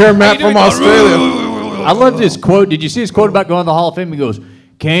 wait till you hear Matt from Australia. I loved his quote. Did you see his quote about going to the Hall of Fame? He goes,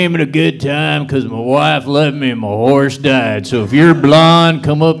 "Came at a good time because my wife left me and my horse died. So if you're blonde,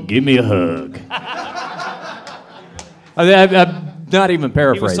 come up and give me a hug." I'm not even He was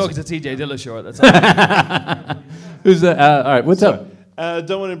paraphrasing. talking to TJ Dillashaw at the time. Who's that? All right, what's up? I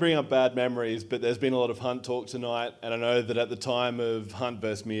don't want to bring up bad memories, but there's been a lot of Hunt talk tonight, and I know that at the time of Hunt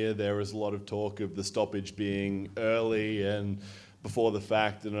versus Mir, there was a lot of talk of the stoppage being early and before the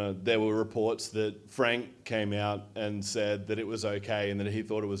fact, and there were reports that Frank came out and said that it was okay and that he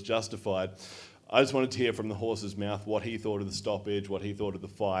thought it was justified. I just wanted to hear from the horse's mouth what he thought of the stoppage, what he thought of the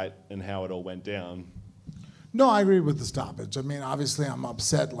fight, and how it all went down. No, I agree with the stoppage. I mean, obviously, I'm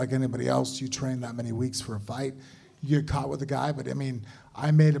upset like anybody else. You train that many weeks for a fight, you get caught with a guy. But I mean,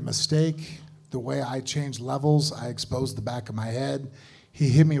 I made a mistake. The way I changed levels, I exposed the back of my head. He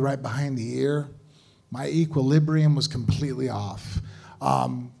hit me right behind the ear. My equilibrium was completely off.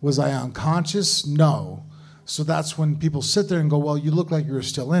 Was I unconscious? No. So that's when people sit there and go, well, you look like you were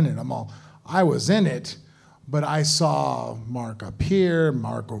still in it. I'm all, I was in it, but I saw Mark up here,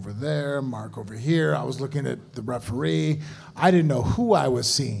 Mark over there, Mark over here. I was looking at the referee. I didn't know who I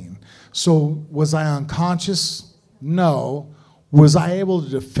was seeing. So was I unconscious? No. Was I able to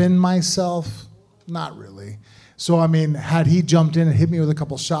defend myself? Not really. So, I mean, had he jumped in and hit me with a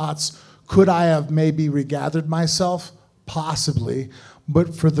couple shots, could I have maybe regathered myself? Possibly.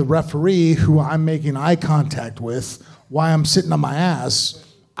 But for the referee, who I'm making eye contact with, why I'm sitting on my ass,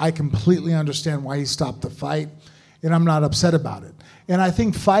 I completely understand why he stopped the fight, and I'm not upset about it. And I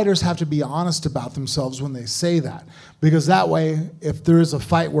think fighters have to be honest about themselves when they say that, because that way, if there is a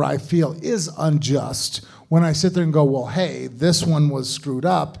fight where I feel is unjust, when I sit there and go, well, hey, this one was screwed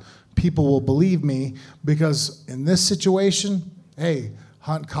up, people will believe me, because in this situation, hey,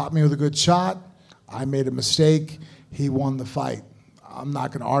 Hunt caught me with a good shot, I made a mistake, he won the fight. I'm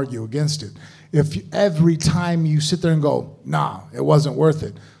not going to argue against it. If every time you sit there and go, nah, it wasn't worth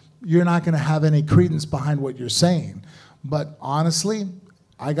it, you're not going to have any credence behind what you're saying. But honestly,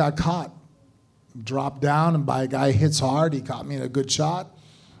 I got caught. Dropped down, and by a guy hits hard, he caught me in a good shot.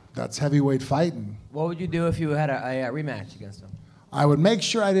 That's heavyweight fighting. What would you do if you had a rematch against him? I would make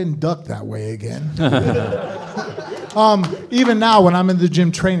sure I didn't duck that way again. Even now, when I'm in the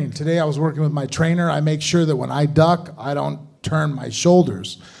gym training, today I was working with my trainer, I make sure that when I duck, I don't turn my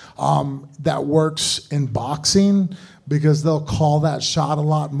shoulders. That works in boxing because they'll call that shot a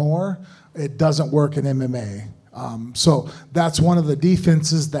lot more. It doesn't work in MMA. So that's one of the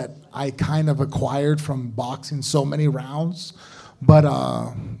defenses that I kind of acquired from boxing so many rounds, but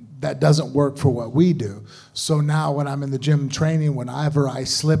that doesn't work for what we do. So now when I'm in the gym training, whenever I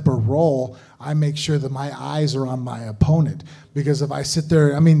slip or roll, I make sure that my eyes are on my opponent. Because if I sit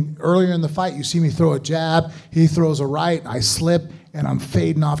there, I mean, earlier in the fight, you see me throw a jab, he throws a right, I slip, and I'm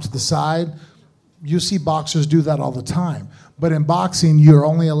fading off to the side. You see boxers do that all the time. But in boxing, you're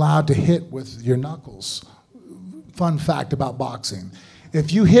only allowed to hit with your knuckles. Fun fact about boxing.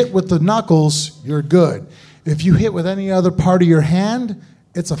 If you hit with the knuckles, you're good. If you hit with any other part of your hand,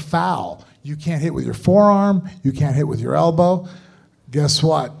 it's a foul. You can't hit with your forearm, you can't hit with your elbow. Guess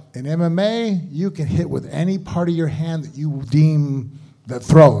what? In MMA, you can hit with any part of your hand that you deem that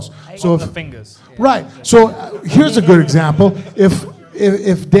throws. So the fingers. Right. So here's a good example.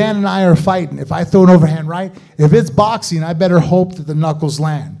 If Dan and I are fighting, if I throw an overhand right, if it's boxing, I better hope that the knuckles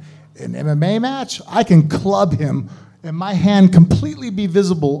land. In an MMA match, I can club him and my hand completely be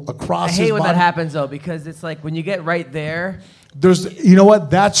visible across his body. I hate when that happens, though, because it's like when you get right there. You know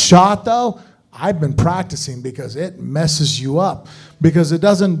what? That shot, though, I've been practicing because it messes you up. Because it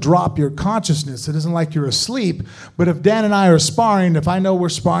doesn't drop your consciousness. It isn't like you're asleep. But if Dan and I are sparring, if I know we're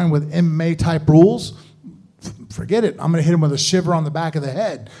sparring with MMA-type rules, forget it. I'm going to hit him with a shiver on the back of the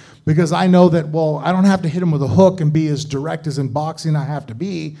head. Because I know that, well, I don't have to hit him with a hook and be as direct as in boxing I have to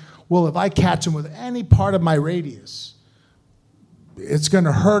be. Well, if I catch him with any part of my radius, it's going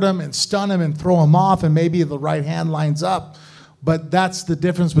to hurt him and stun him and throw him off, and maybe the right hand lines up. But that's the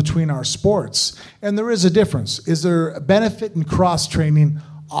difference between our sports. And there is a difference. Is there a benefit in cross-training?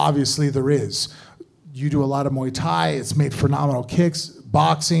 Obviously there is. You do a lot of Muay Thai. It's made phenomenal kicks.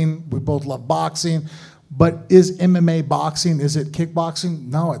 Boxing, we both love boxing. But is MMA boxing? Is it kickboxing?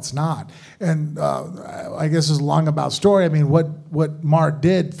 No, it's not. And I guess it's a long about story. I mean, what Mart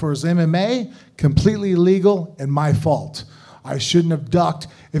did for his MMA, completely illegal and my fault. I shouldn't have ducked.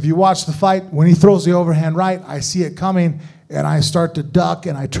 If you watch the fight, when he throws the overhand right, I see it coming and I start to duck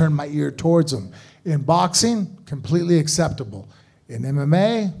and I turn my ear towards him. In boxing, completely acceptable. In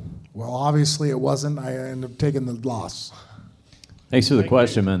MMA, well, obviously it wasn't. I ended up taking the loss. Thanks for the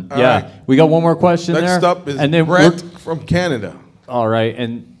question, man. All yeah, right. we got one more question there. Next up is and then Brett from Canada. All right,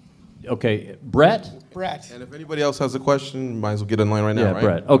 and okay, Brett? Brett. And if anybody else has a question, might as well get in line right now, Yeah, right?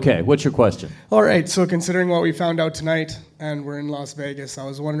 Brett. Okay, what's your question? All right, so considering what we found out tonight, and we're in Las Vegas, I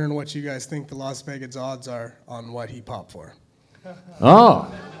was wondering what you guys think the Las Vegas odds are on what he popped for.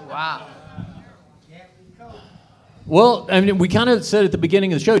 Oh. Wow. Well, I mean, we kind of said at the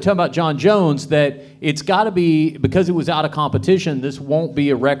beginning of the show, talking about John Jones, that it's got to be, because it was out of competition, this won't be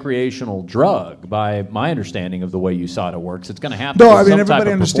a recreational drug, by my understanding of the way USADA works. It's going to have to No, be I mean, some type everybody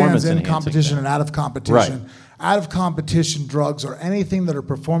of understands in performance-enhancing competition thing. and out of competition. Right. Out of competition drugs or anything that are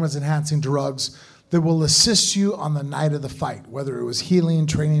performance-enhancing drugs that will assist you on the night of the fight, whether it was healing,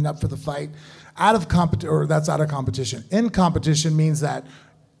 training up for the fight. That's out of competition. In competition means that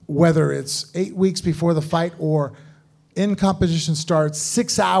whether it's 8 weeks before the fight or in competition starts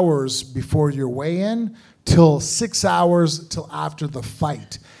 6 hours before your weigh-in till 6 hours till after the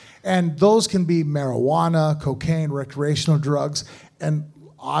fight. And those can be marijuana, cocaine, recreational drugs, and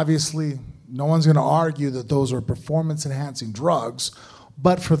obviously no one's going to argue that those are performance-enhancing drugs,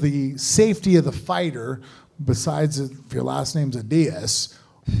 but for the safety of the fighter, besides if your last name's Adias,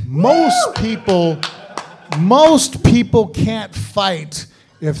 most people can't fight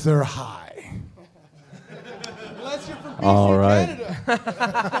if they're high. All right.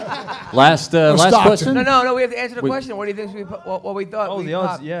 Last question? No, we have to answer the question. What do you think what we thought? Oh, the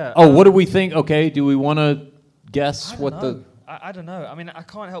odds, yeah. Oh, what do we think? Okay, do we want to guess what the... I don't know. I mean, I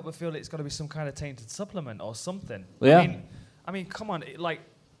can't help but feel it's got to be some kind of tainted supplement or something. Yeah. I mean, come on.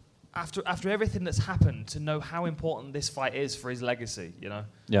 After everything that's happened, to know how important this fight is for his legacy, you know?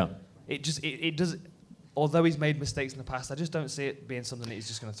 Yeah. It does... Although he's made mistakes in the past, I just don't see it being something that he's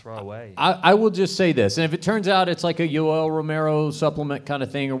just going to throw away. I will just say this, and if it turns out it's like a Yoel Romero supplement kind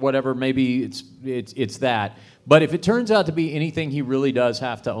of thing or whatever, maybe it's that. But if it turns out to be anything he really does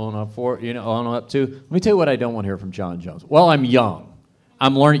have to own up to, let me tell you what I don't want to hear from John Jones. Well, I'm young.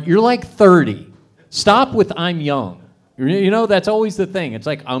 I'm learning. You're like 30. Stop with I'm young. You know, that's always the thing. It's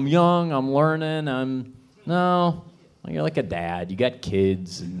like, I'm young, I'm learning, no. You're like a dad. You got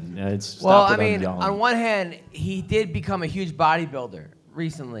kids, and Well, I mean, on one hand, he did become a huge bodybuilder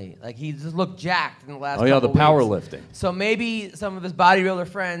recently. Like, he just looked jacked in the last. Oh yeah, the couple powerlifting. weeks. So maybe some of his bodybuilder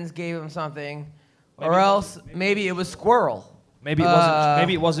friends gave him something, or else maybe it was Squirrel. Maybe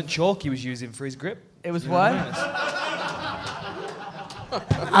it wasn't chalk he was using for his grip. It was what?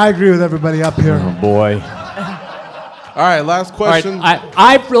 I agree with everybody up here. Oh boy. All right, last question. All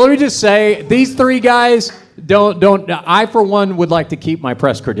right, let me just say, these three guys don't. I, for one, would like to keep my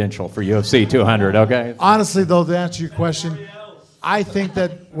press credential for UFC 200. Okay. Honestly, though, to answer your question, I think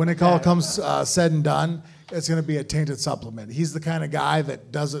that when it all comes said and done, it's going to be a tainted supplement. He's the kind of guy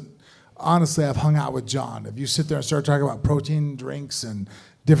that doesn't. Honestly, I've hung out with John. If you sit there and start talking about protein drinks and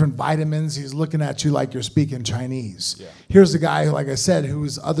different vitamins, he's looking at you like you're speaking Chinese. Yeah. Here's the guy, like I said,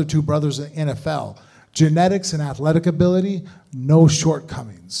 whose other two brothers in NFL. Genetics and athletic ability, no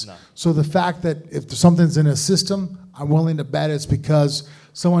shortcomings. No. So the fact that if something's in his system, I'm willing to bet it's because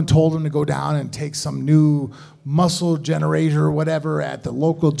someone told him to go down and take some new muscle generator or whatever at the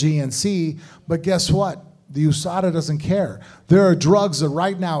local GNC. But guess what? The USADA doesn't care. There are drugs that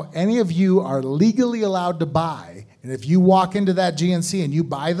right now any of you are legally allowed to buy. And if you walk into that GNC and you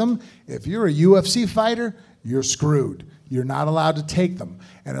buy them, if you're a UFC fighter, you're screwed. You're not allowed to take them.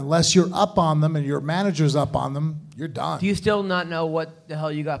 And unless you're up on them and your manager's up on them, you're done. Do you still not know what the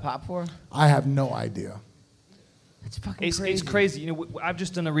hell you got popped for? I have no idea. It's fucking crazy. It's crazy. You know, I've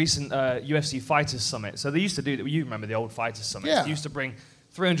just done a recent UFC Fighters Summit. So they used to do, you remember the old Fighters Summit? Yeah. They used to bring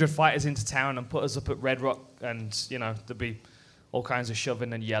 300 fighters into town and put us up at Red Rock, and, you know, there'd be all kinds of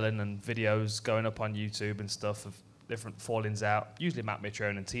shoving and yelling and videos going up on YouTube and stuff of different fallings out. Usually Matt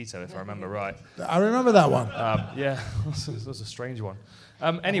Mitrione and Tito, if I remember right. I remember that one. Yeah, it was a strange one.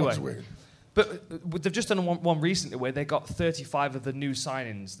 Anyway, That was weird. But they've just done one recently where they got 35 of the new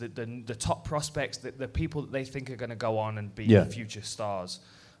signings, the top prospects, the people that they think are going to go on and be future stars.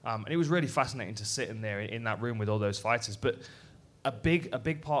 And it was really fascinating to sit in there in that room with all those fighters. But a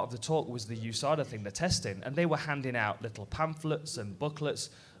big part of the talk was the USADA thing, the testing, and they were handing out little pamphlets and booklets.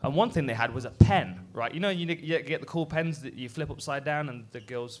 And one thing they had was a pen, right? You know, you get the cool pens that you flip upside down and the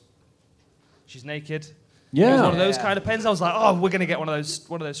girls She's naked. Yeah. It was one of those kind of pens. I was like, oh, we're gonna get one of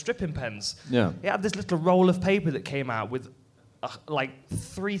those stripping pens. Yeah. It had this little roll of paper that came out with like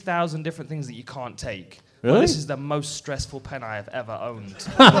 3,000 different things that you can't take. Really? Well, this is the most stressful pen I have ever owned.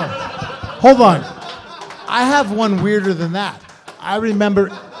 Hold on. I have one weirder than that. I remember.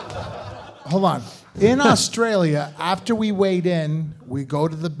 Hold on. In Australia, after we weighed in, we go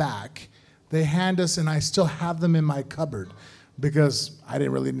to the back. They hand us, and I still have them in my cupboard because I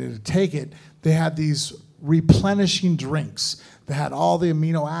didn't really need to take it. They had these replenishing drinks that had all the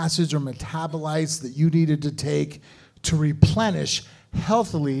amino acids or metabolites that you needed to take to replenish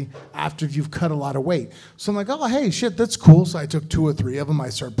healthily after you've cut a lot of weight. So I'm like, oh, hey, shit, that's cool. So I took 2 or 3 of them. I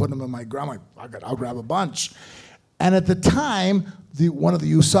started putting them in my ground. I'm like, I'll grab a bunch. And at the time, one of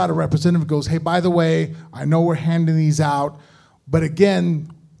the USADA representatives goes, hey, by the way, I know we're handing these out, but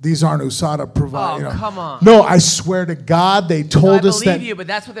again, these aren't USADA provided. Oh, come on. No, I swear to God, they told us that. I believe you, but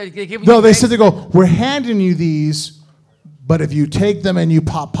that's what they're giving you. No, they said, they go, we're handing you these, but if you take them and you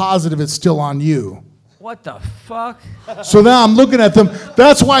pop positive, it's still on you. What the fuck? So now I'm looking at them.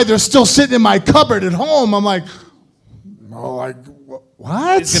 That's why they're still sitting in my cupboard at home. I'm like, oh, like,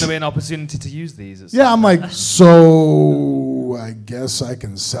 what? It's going to be an opportunity to use these. Yeah, I'm like, so I guess I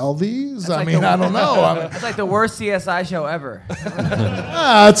can sell these? That's I like mean, I don't know. It's like the worst CSI show ever.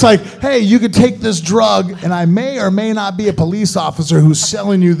 It's like, hey, you could take this drug, and I may or may not be a police officer who's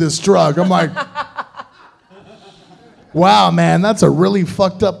selling you this drug. I'm like, wow, man, that's a really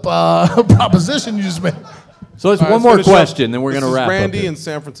fucked up proposition you just made. So it's one more question, then we're going to wrap up. Randy here. in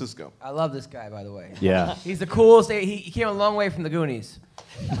San Francisco. I love this guy, by the way. Yeah. He's the coolest. He came a long way from the Goonies.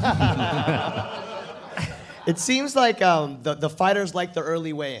 It seems like the fighters like the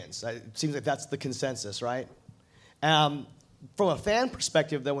early weigh-ins. It seems like that's the consensus, right? From a fan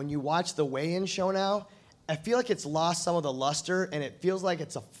perspective, though, when you watch the weigh-in show now, I feel like it's lost some of the luster, and it feels like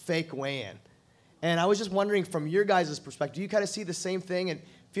it's a fake weigh-in. And I was just wondering, from your guys' perspective, do you kind of see the same thing? It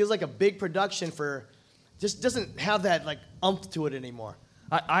feels like a big production just doesn't have that like umph to it anymore.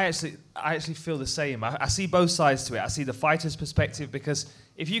 I actually feel the same. I see both sides to it. I see the fighter's perspective, because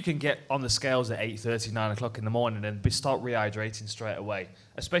if you can get on the scales at 8:30, 9 o'clock in the morning and start rehydrating straight away,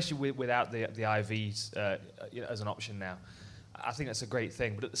 especially without the IVs as an option now, I think that's a great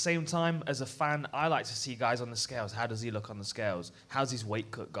thing. But at the same time, as a fan, I like to see guys on the scales. How does he look on the scales? How's his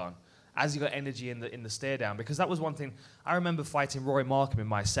weight cut gone? Has he got energy in the stare down? Because that was one thing. I remember fighting Roy Markham in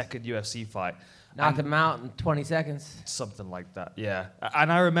my second UFC fight. Knocked him out in 20 seconds. Something like that, yeah. And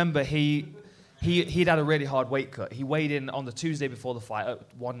I remember he'd had a really hard weight cut. He weighed in on the Tuesday before the fight at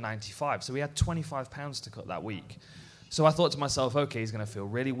 195. So he had 25 pounds to cut that week. So I thought to myself, okay, he's going to feel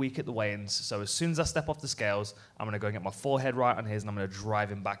really weak at the weigh-ins. So as soon as I step off the scales, I'm going to go and get my forehead right on his, and I'm going to drive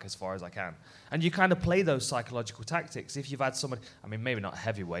him back as far as I can. And you kind of play those psychological tactics. If you've had somebody, I mean, maybe not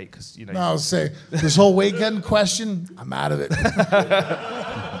heavyweight, because, you know. No, I'll say, this whole weight cutting question, I'm out of it.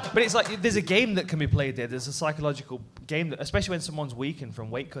 But it's like, there's a game that can be played there. There's a psychological game, that, especially when someone's weakened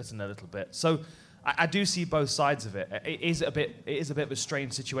from weight cutting a little bit. So I do see both sides of it. It is a bit of a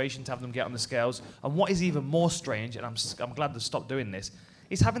strange situation to have them get on the scales. And what is even more strange, and I'm glad they've stopped doing this,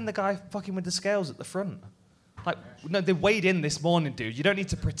 is having the guy fucking with the scales at the front. Like, no, they weighed in this morning, dude. You don't need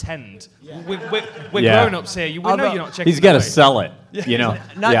to pretend. Yeah. We're grown-ups here. We know you're not checking. He's got to sell it, you know.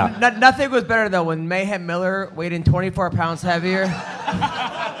 Nothing was better, though, when Mayhem Miller weighed in 24 pounds heavier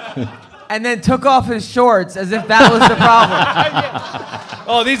and then took off his shorts as if that was the problem.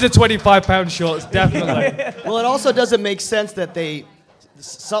 Oh, these are 25-pound shorts, definitely. Well, it also doesn't make sense that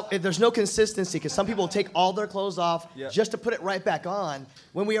there's no consistency, because some people take all their clothes off just to put it right back on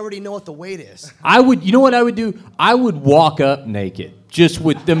when we already know what the weight is. You know what I would do? I would walk up naked, just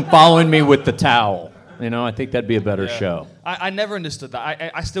with them following me with the towel. You know, I think that'd be a better show. I never understood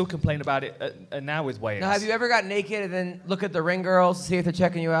that. I still complain about it now with weigh-ins. Now, have you ever got naked and then look at the ring girls to see if they're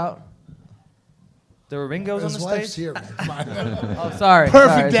checking you out? There were ring girls on the stage? Here, man. Oh, sorry.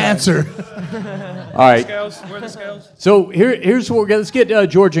 Perfect answer. All right. Scales? Where are the scales? So here's what we're going to... Let's get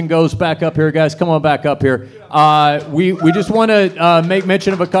George and Ghost back up here, guys. Come on back up here. We just want to make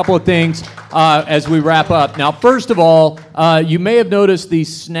mention of a couple of things as we wrap up. Now, first of all, you may have noticed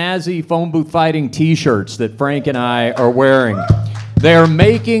these snazzy phone booth fighting T-shirts that Frank and I are wearing. They're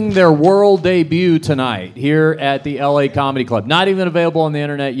making their world debut tonight here at the LA Comedy Club. Not even available on the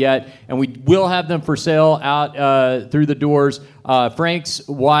internet yet, and we will have them for sale out through the doors Frank's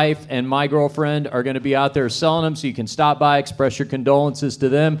wife and my girlfriend are going to be out there selling them, so you can stop by, express your condolences to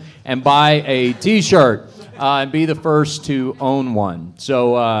them, and buy a T-shirt. And be the first to own one.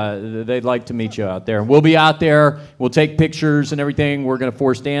 So they'd like to meet you out there. And we'll be out there. We'll take pictures and everything. We're going to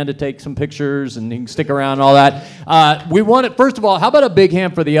force Dan to take some pictures, and he can stick around and all that. We want it, first of all, how about a big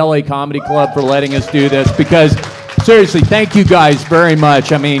hand for the LA Comedy Club for letting us do this? Because, seriously, thank you guys very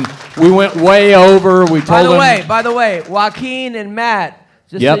much. I mean, we went way over. We told them. By the way, Joaquin and Matt,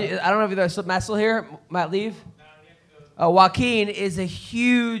 Yep. I don't know if there's Matt still here. Matt, leave. Joaquin is a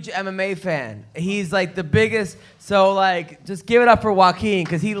huge MMA fan. He's like the biggest. So like, just give it up for Joaquin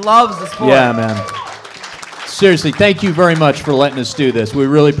because he loves the sport. Yeah, man. Seriously, thank you very much for letting us do this. We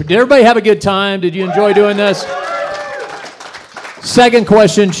really did. Everybody have a good time? Did you enjoy doing this? Second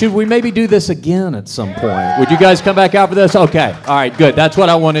question, should we maybe do this again at some point? Would you guys come back out for this? Okay. All right, good. That's what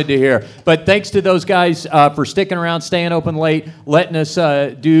I wanted to hear. But thanks to those guys for sticking around, staying open late, letting us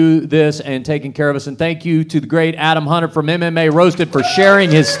do this and taking care of us. And thank you to the great Adam Hunter from MMA Roasted for sharing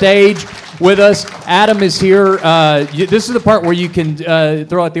his stage with us. Adam is here. This is the part where you can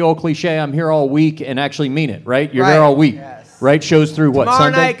throw out the old cliche, I'm here all week, and actually mean it, right? You're here all week, right? Shows through what, Tomorrow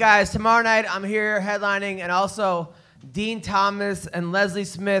Sunday? night, guys. Tomorrow night, I'm here headlining, and also Dean Thomas and Leslie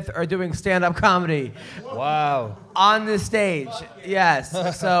Smith are doing stand-up comedy. Wow. On the stage, yes.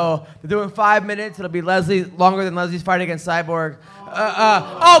 So they're doing 5 minutes. It'll be Leslie, longer than Leslie's fight against Cyborg.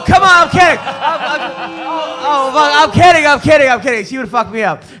 Oh, come on, I'm kidding. I'm kidding. She would fuck me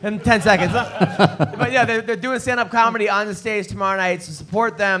up in 10 seconds. But yeah, they're doing stand-up comedy on the stage tomorrow night, so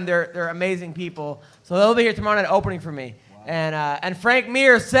support them. They're amazing people. So they'll be here tomorrow night opening for me. And Frank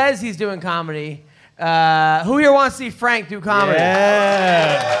Mir says he's doing comedy. Who here wants to see Frank do comedy?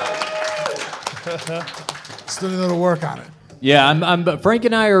 Yeah. Still need a little work on it. Yeah, Frank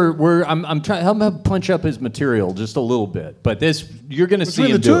and I are. I'm trying to help him punch up his material just a little bit. But this, you're going to see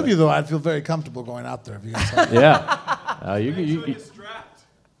him Between the two do of you, though, I'd feel very comfortable going out there if you guys. Yeah.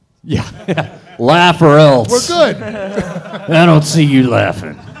 Yeah. Laugh or else. We're good. I don't see you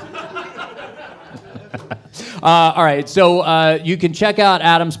laughing. All right, so you can check out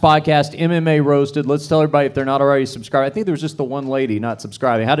Adam's podcast, MMA Roasted. Let's tell everybody if they're not already subscribed. I think there was just the one lady not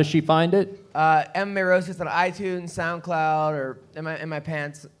subscribing. How does she find it? MMA Roasted on iTunes, SoundCloud, or in my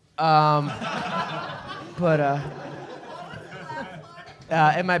pants. In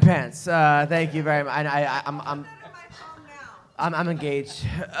my pants. Thank you very much. I'm engaged.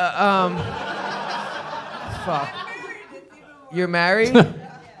 Fuck. You're married?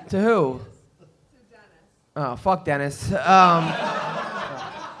 To who? Oh, fuck Dennis. But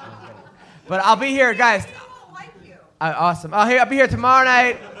I'll be here, guys. Awesome. I'll be here tomorrow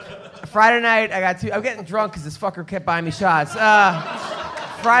night, Friday night. I'm getting drunk because this fucker kept buying me shots.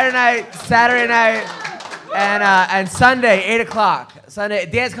 Friday night, Saturday night, and Sunday, 8 o'clock. Sunday,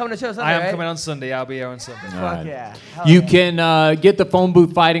 Dan's coming to the show Sunday, I am right? coming on Sunday. I'll be here on Sunday. Fuck yeah. You can get the Phone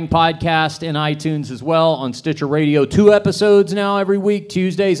Booth Fighting podcast in iTunes as well, on Stitcher Radio. 2 episodes now every week,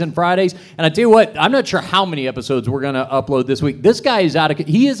 Tuesdays and Fridays. And I tell you what, I'm not sure how many episodes we're going to upload this week. This guy is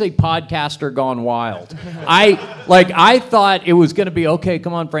he is a podcaster gone wild. I thought it was going to be, okay,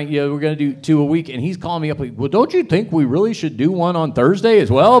 come on, Frank, we're going to do 2 a week. And he's calling me up like, well, don't you think we really should do one on Thursday as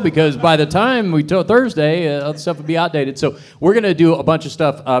well? Because by the time we do Thursday, other stuff would be outdated. So we're going to do a bunch of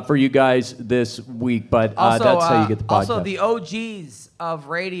stuff for you guys this week, but that's how you get the podcast. Also, the OGs of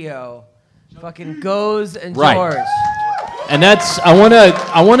radio, fucking Goes and Right. George. And that's I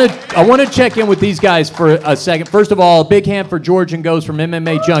want to check in with these guys for a second. First of all, a big hand for George and Goes from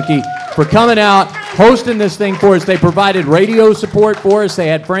MMA Junkie for coming out, hosting this thing for us. They provided radio support for us. They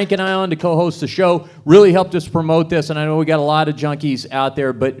had Frank and I on to co-host the show. Really helped us promote this, and I know we got a lot of junkies out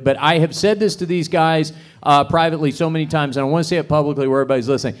there. But I have said this to these guys privately so many times, and I want to say it publicly where everybody's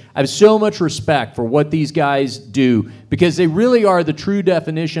listening. I have so much respect for what these guys do because they really are the true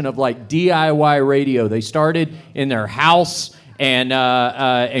definition of like DIY radio. They started in their house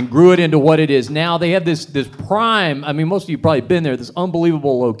and grew it into what it is now. They have this prime, I mean, most of you have probably been there, this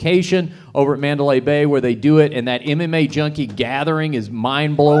unbelievable location over at Mandalay Bay where they do it, and that MMA Junkie gathering is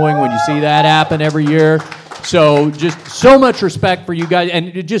mind-blowing when you see that happen every year. So just so much respect for you guys,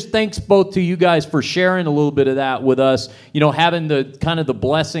 and just thanks both to you guys for sharing a little bit of that with us. You know, having the kind of the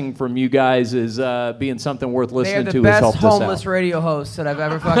blessing from you guys is being something worth listening to has helped us out. They're the best homeless radio hosts that I've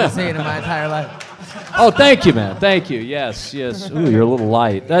ever fucking seen in my entire life. Oh, thank you, man. Thank you. Yes. Ooh, you're a little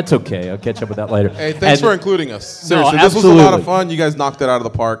light. That's okay. I'll catch up with that later. Hey, thanks for including us. Seriously, this was a lot of fun. You guys knocked it out of the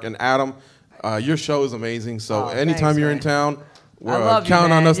park. And Adam, your show is amazing. So anytime you're in town, we're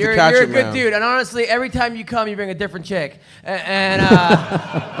counting on us to catch You're it, a good man. dude. And honestly, every time you come, you bring a different chick. And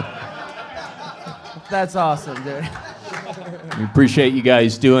that's awesome, dude. We appreciate you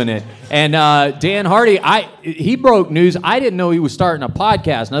guys doing it. And Dan Hardy, he broke news. I didn't know he was starting a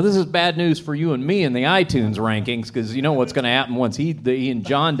podcast. Now, this is bad news for you and me in the iTunes rankings because you know what's going to happen once he and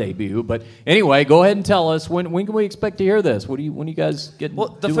John debut. But anyway, go ahead and tell us, when can we expect to hear this? When are you guys getting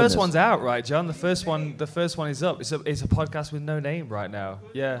Well, the doing first this? one's out, right, John? The first one is up. It's a podcast with no name right now.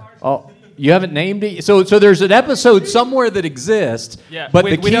 Yeah. Oh, you haven't named it? So there's an episode somewhere that exists, Yeah, but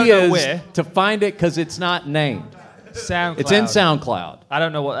we the don't key know is where. to find it because it's not named. SoundCloud. It's in SoundCloud. I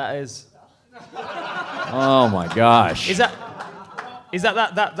don't know what that is. Oh, my gosh. Is that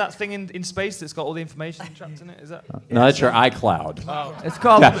thing in space that's got all the information trapped in it? Is that? No, that's your iCloud. Oh. It's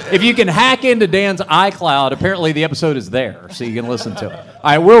called. Yeah, if you can hack into Dan's iCloud, apparently the episode is there, so you can listen to it. All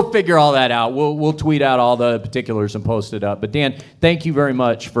right, we'll figure all that out. We'll tweet out all the particulars and post it up. But Dan, thank you very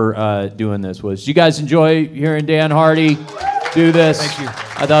much for doing this. Did you guys enjoy hearing Dan Hardy do this? Thank you.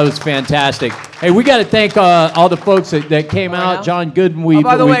 I thought it was fantastic. Hey, we got to thank all the folks that came out. John Gooden.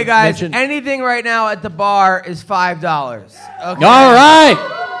 By the way, guys, mentioned. anything right now at the bar is $5. Okay? All right.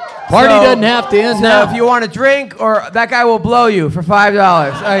 Party doesn't have to end so now. if you want a drink, or that guy will blow you for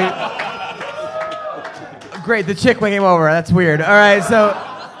 $5. Great, the chick came over. That's weird. All right,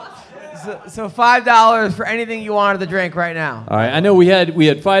 so $5 for anything you want at the drink right now. All right, I know we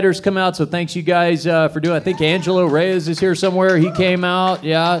had fighters come out, so thanks you guys for doing. I think Angelo Reyes is here somewhere. He came out.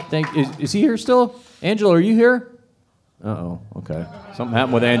 Yeah, is he here still? Angelo, are you here? Okay. Something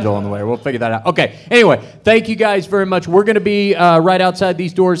happened with Angelo on the way. We'll figure that out. Okay. Anyway, thank you guys very much. We're going to be right outside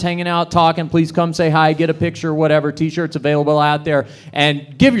these doors, hanging out, talking. Please come say hi, get a picture, whatever. T-shirts available out there,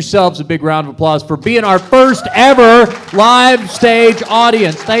 and give yourselves a big round of applause for being our first ever live stage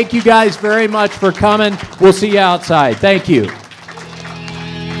audience. Thank you guys very much for coming. We'll see you outside. Thank you.